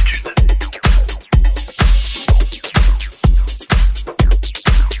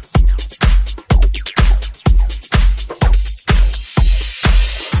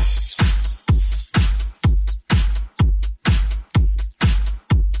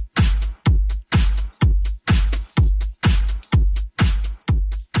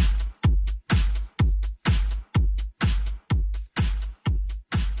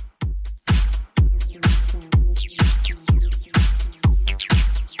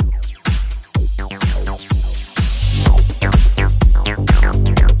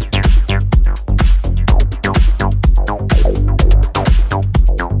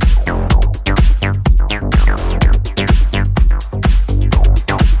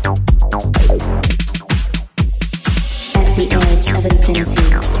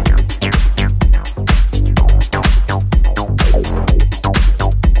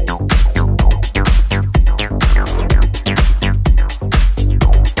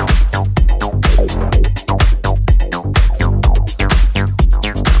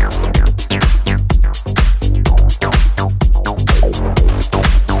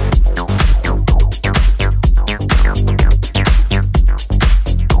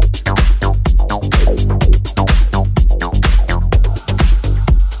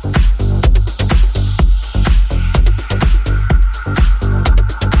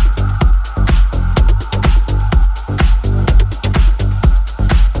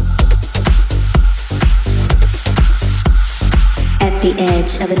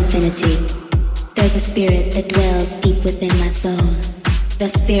 Of infinity, there's a spirit that dwells deep within my soul. The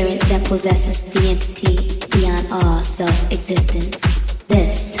spirit that possesses the entity beyond all self-existence.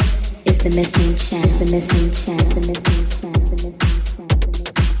 This is the missing channel. The missing channel. The missing channel. The missing channel.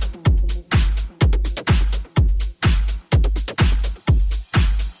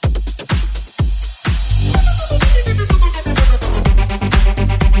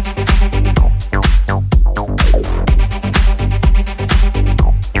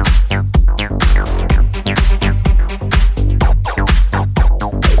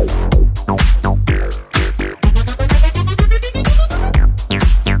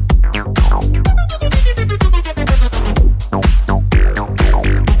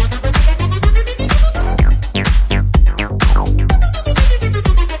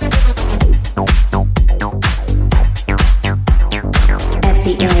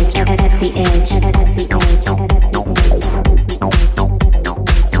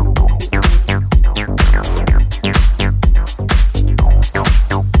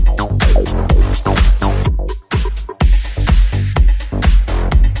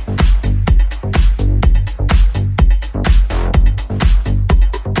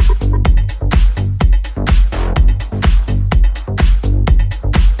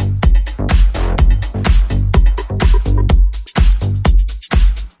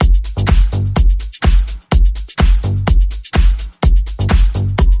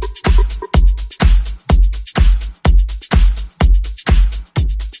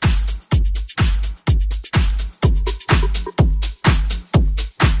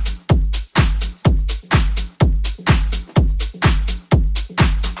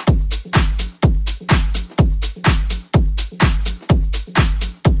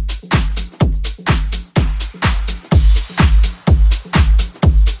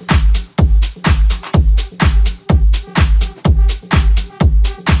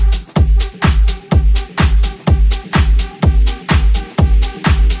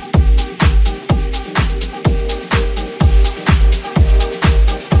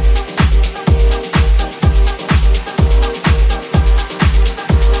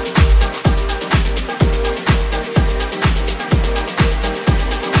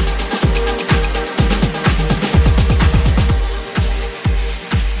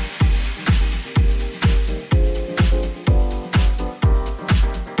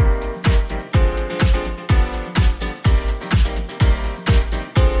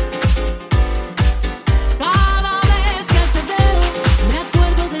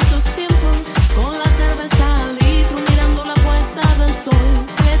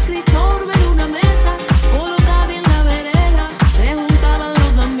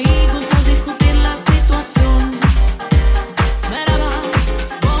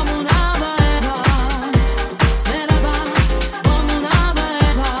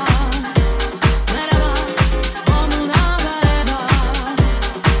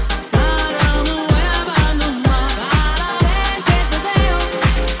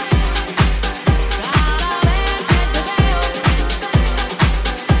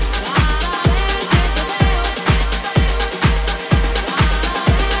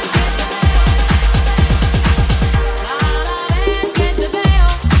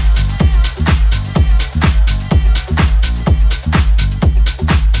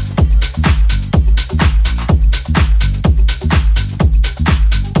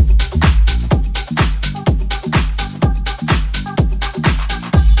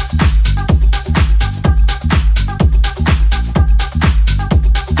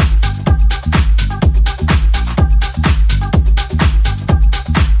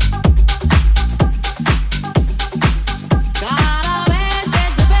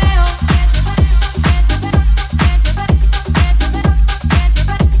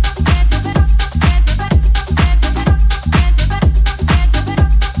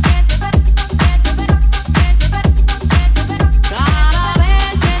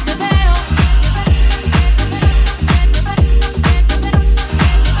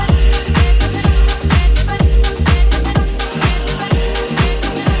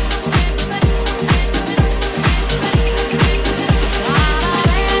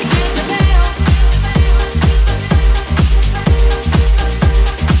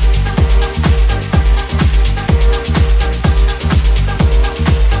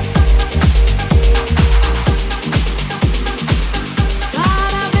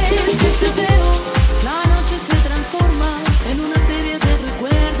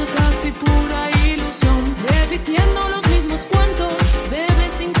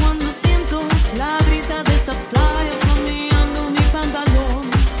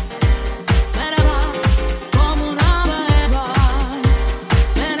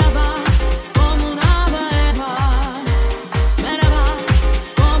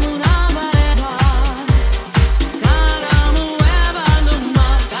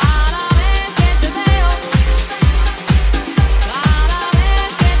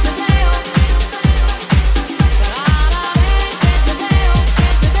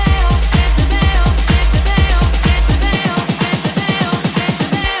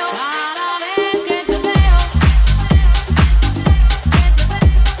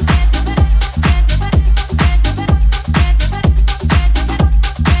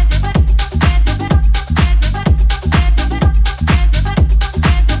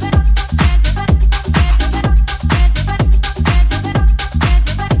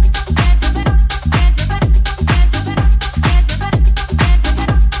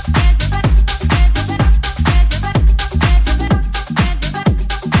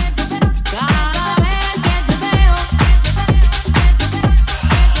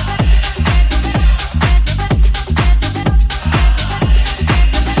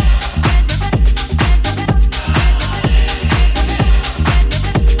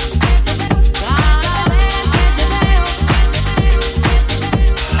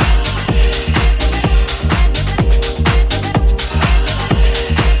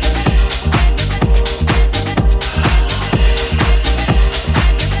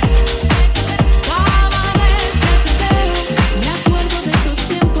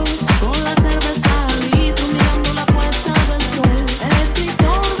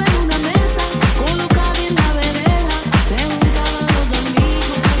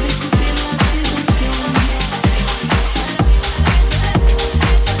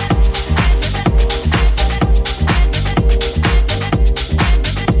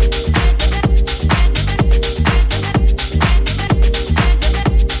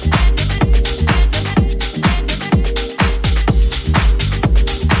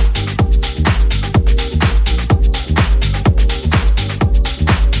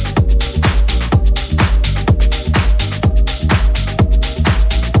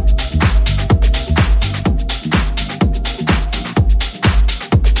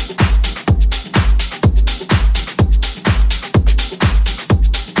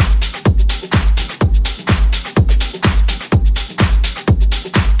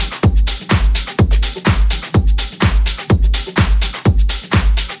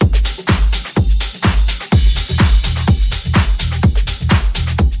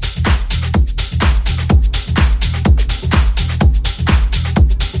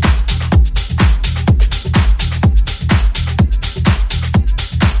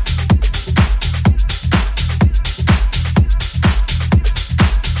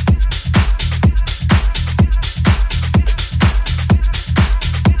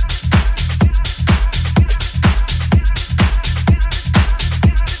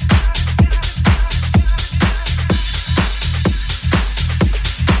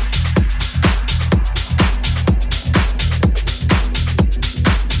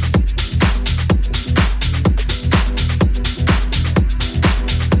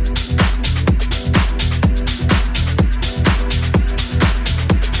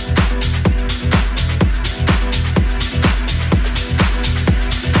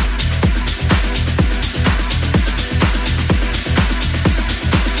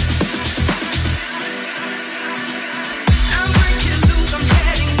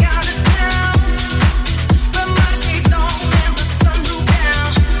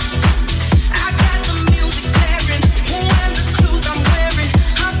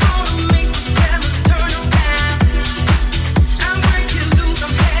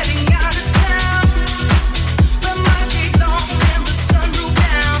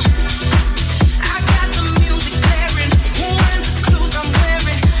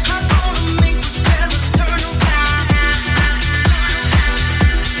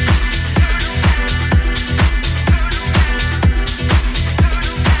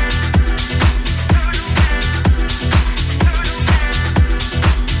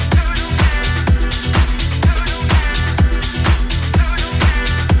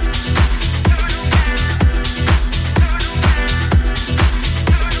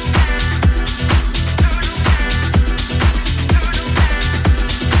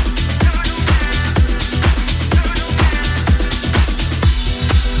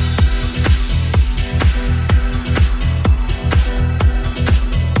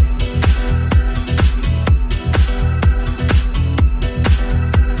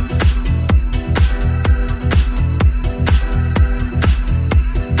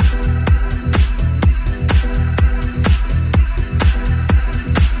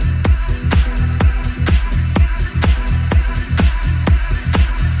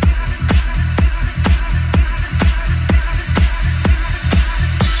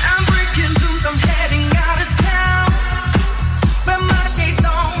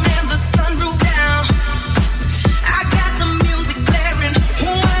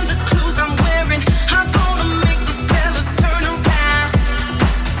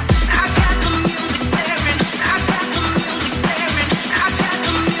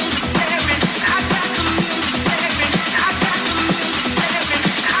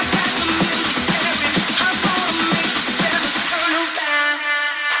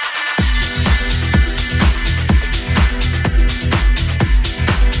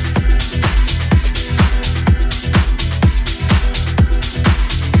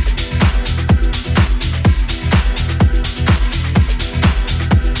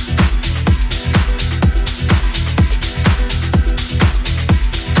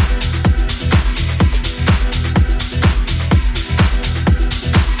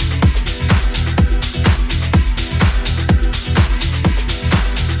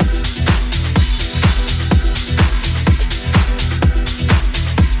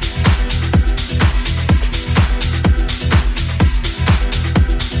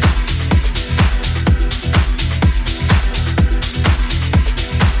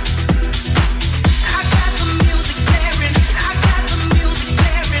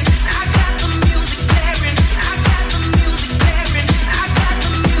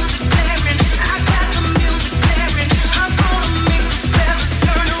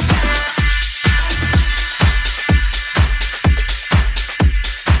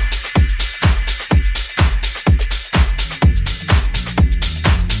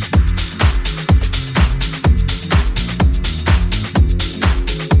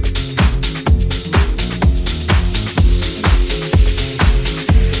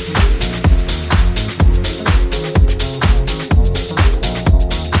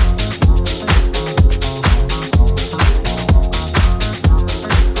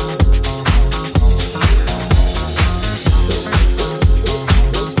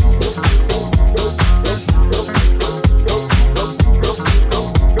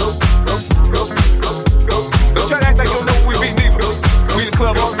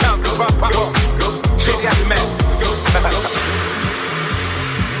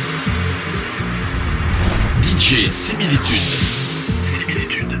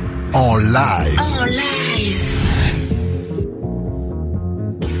 En live. En live.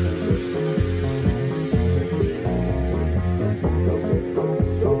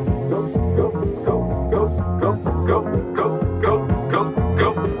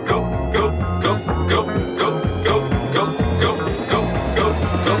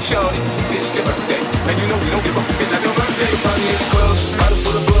 Shorty, it's your birthday, and you know we don't give up. It's like your birthday. Party in the club, bottle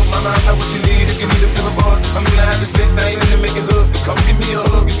full of bug. Mama, I got what you need if you need to fill a bar. I'm in the having sex, I ain't into making love. So come give me a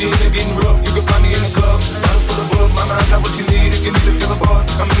hug if you're into getting rough. You can find me in the club, bottle full of bug. Mama, I got what you need if you need to fill a bar.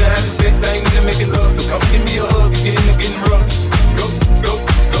 I'm in the having sex, I ain't into making love. So come give me a hug if you're into getting rough. Go, go,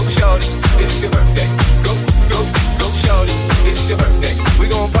 go, shorty, it's your birthday. Go, go, go, shorty, it's your birthday. We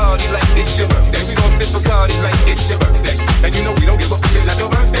gon' party like it's your birthday. We gon' sip Bacardi like it's your birthday. And you know we don't give up. It's like your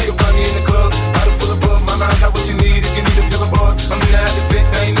birthday. You'll find me in the club, bottle full of bug. Mama, I got what you need if you need to fill a bar. I'm in the having sex,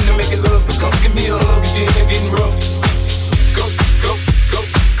 I ain't into making love. So come give me a hug if you're into getting rough. Go, go, go,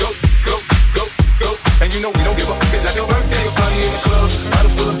 go, go, go, go. And you know we don't give up. It's like your birthday. You'll find me in the club,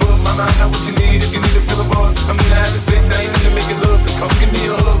 bottle full of bug. Mama, I got what you need if you need to fill a bar. I'm in the having sex, I ain't into making love. So come give me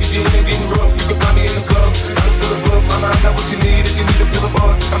a hug if you're into getting rough. You can find me in the club, bottle full of bug. Mama, I got what you need if you need to fill a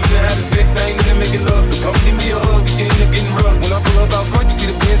bar. I'm in the having sex, I ain't into making love. So come give me a hug if you're into getting rough. When I pull up out front, you see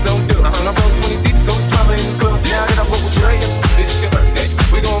the Benz on dub. I roll 20 deep, so it's drama in the club. Now that I roll with Dre, it's your birthday.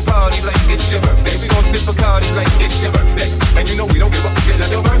 We gon' party like it's your birthday. We gon' sip Bacardi like it's your birthday. And you know we don't give up. It's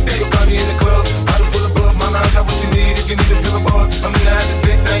like your birthday. You'll find me in the club, bottle full of bug. Mama, I got what you need if you need to fill a bar. I'm in the having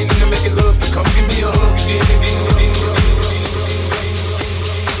sex, I ain't into making love. So come give me a hug if you're into getting rough.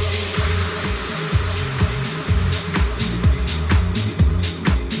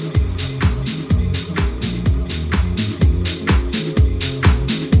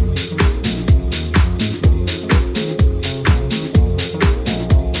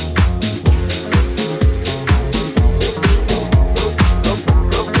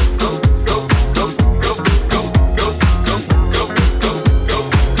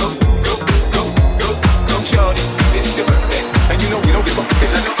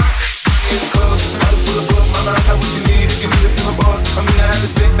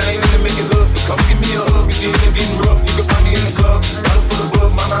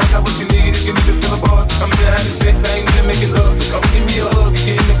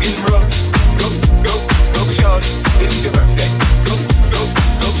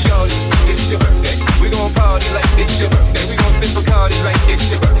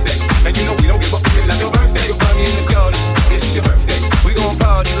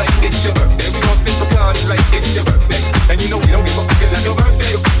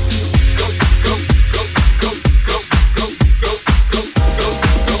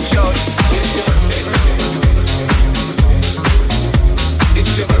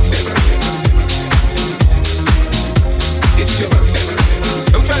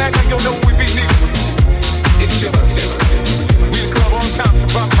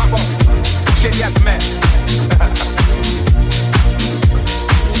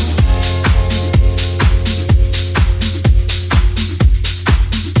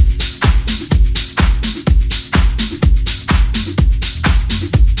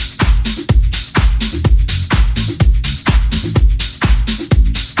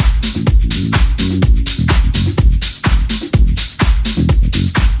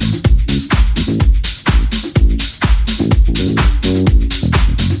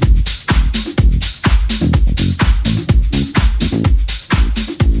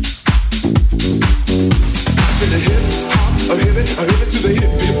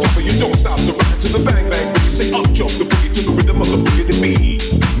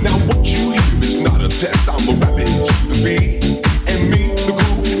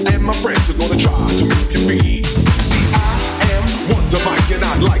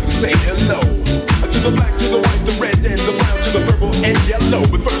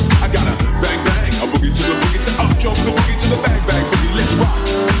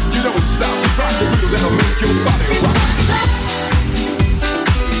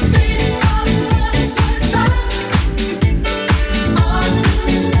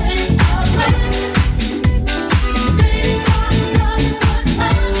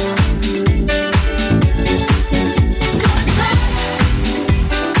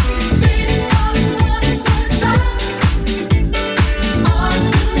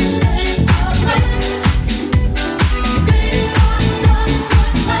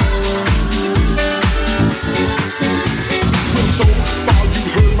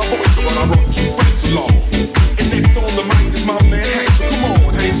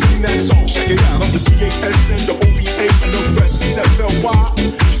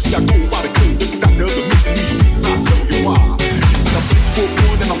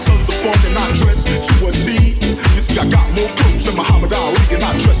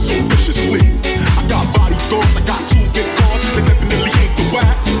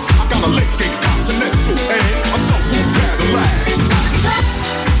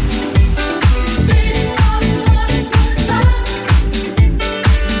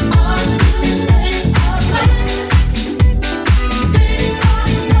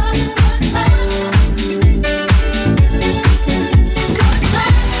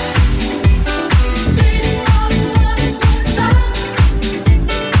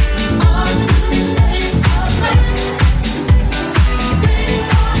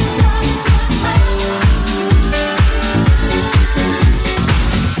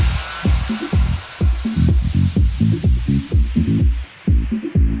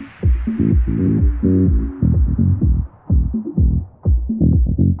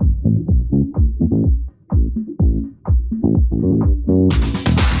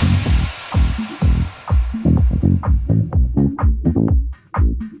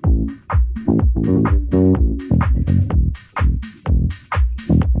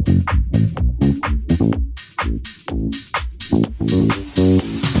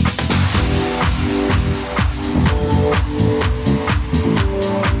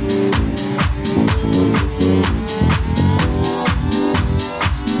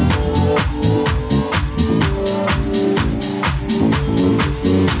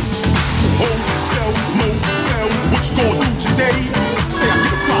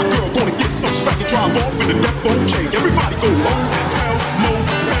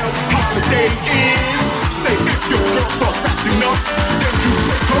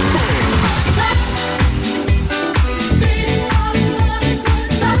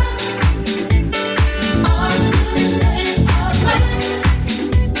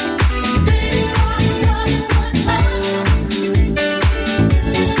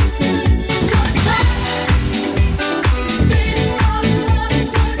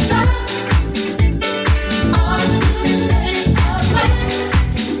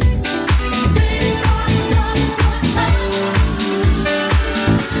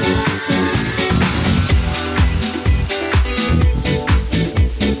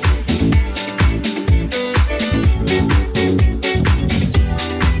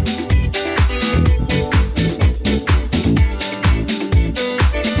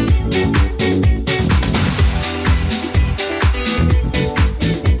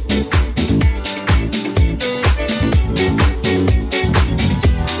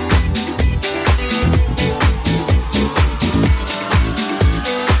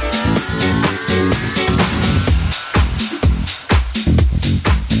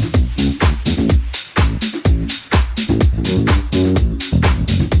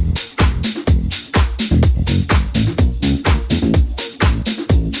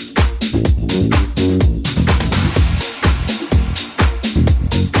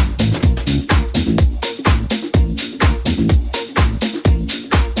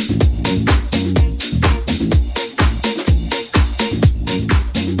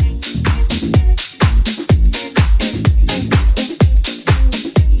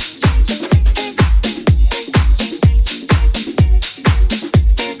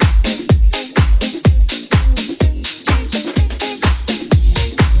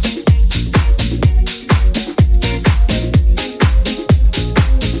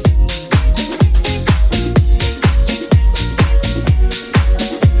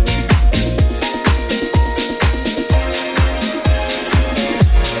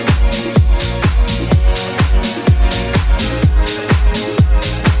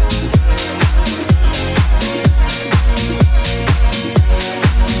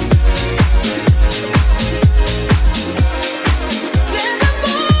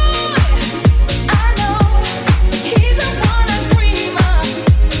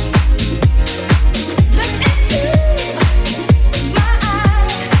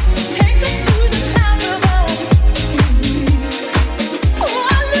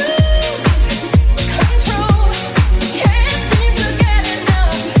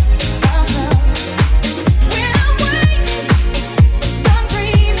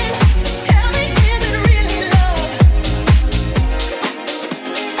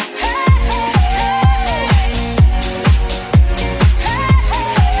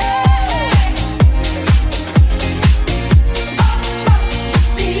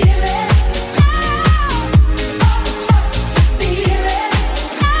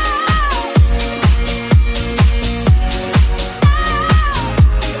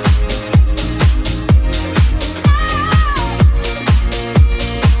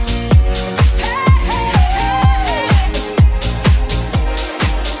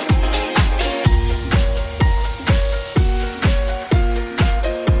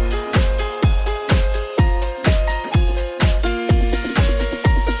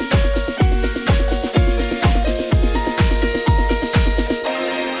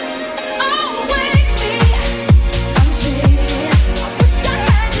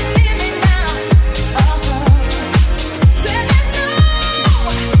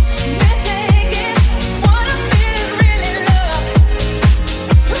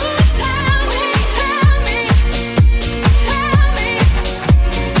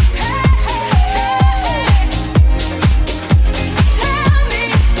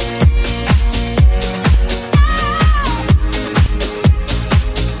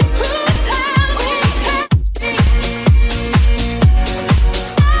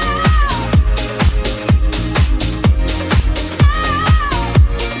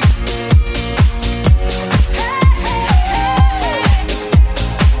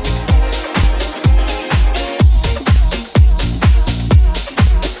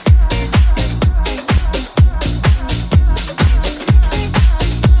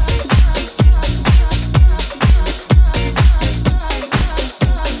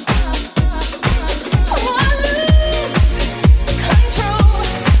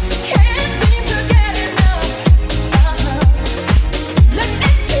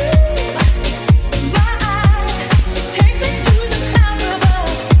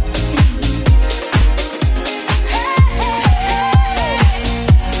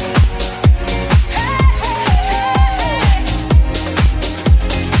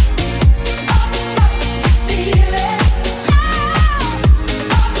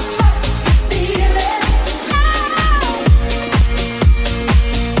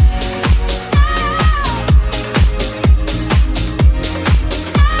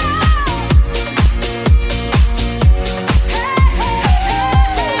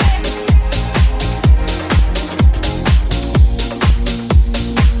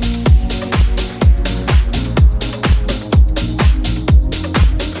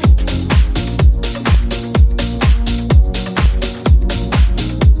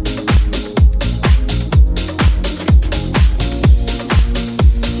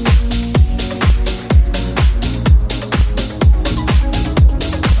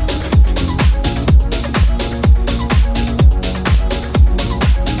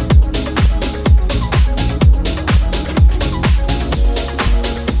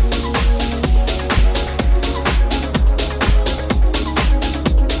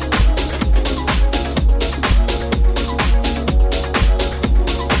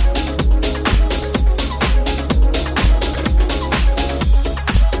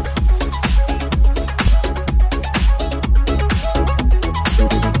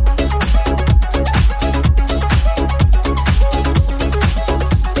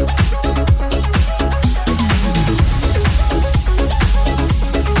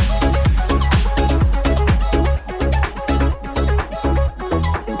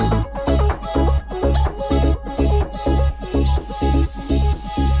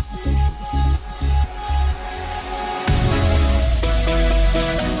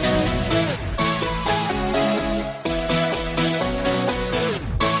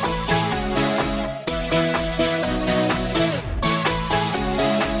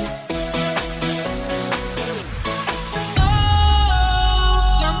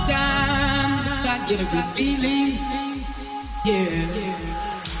 good feeling. Yeah.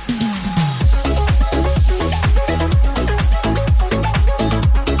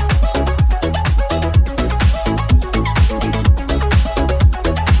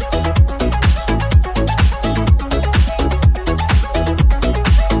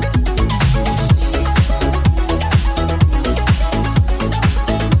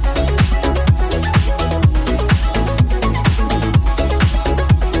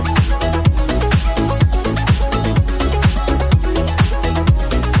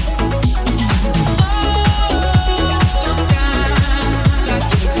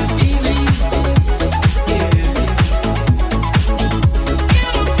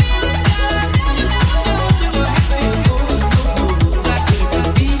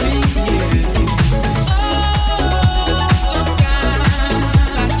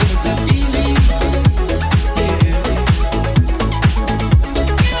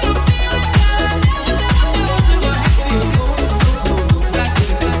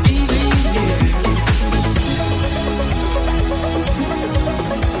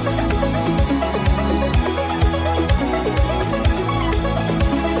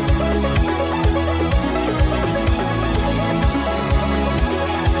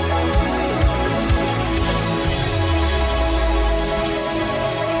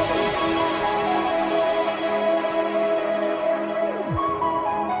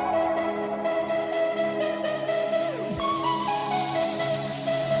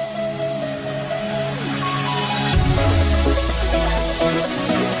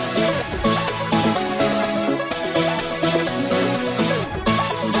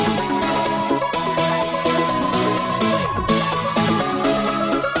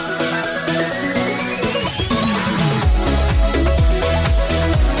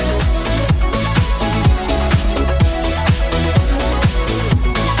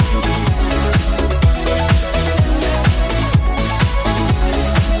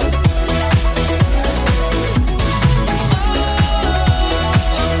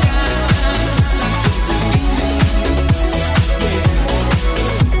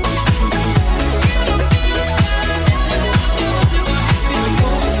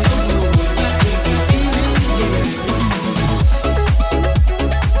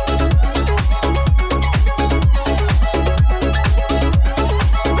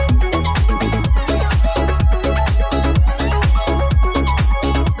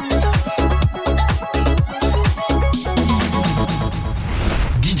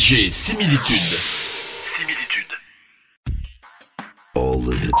 Similitude. All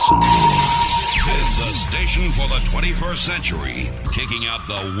the hits and more. This is the station for the 21st century, kicking out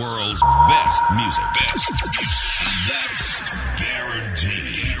the world's best music. That's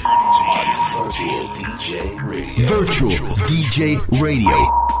guaranteed. Virtual DJ Radio. Virtual DJ Radio.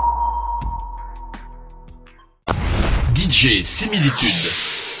 DJ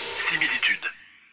Similitude.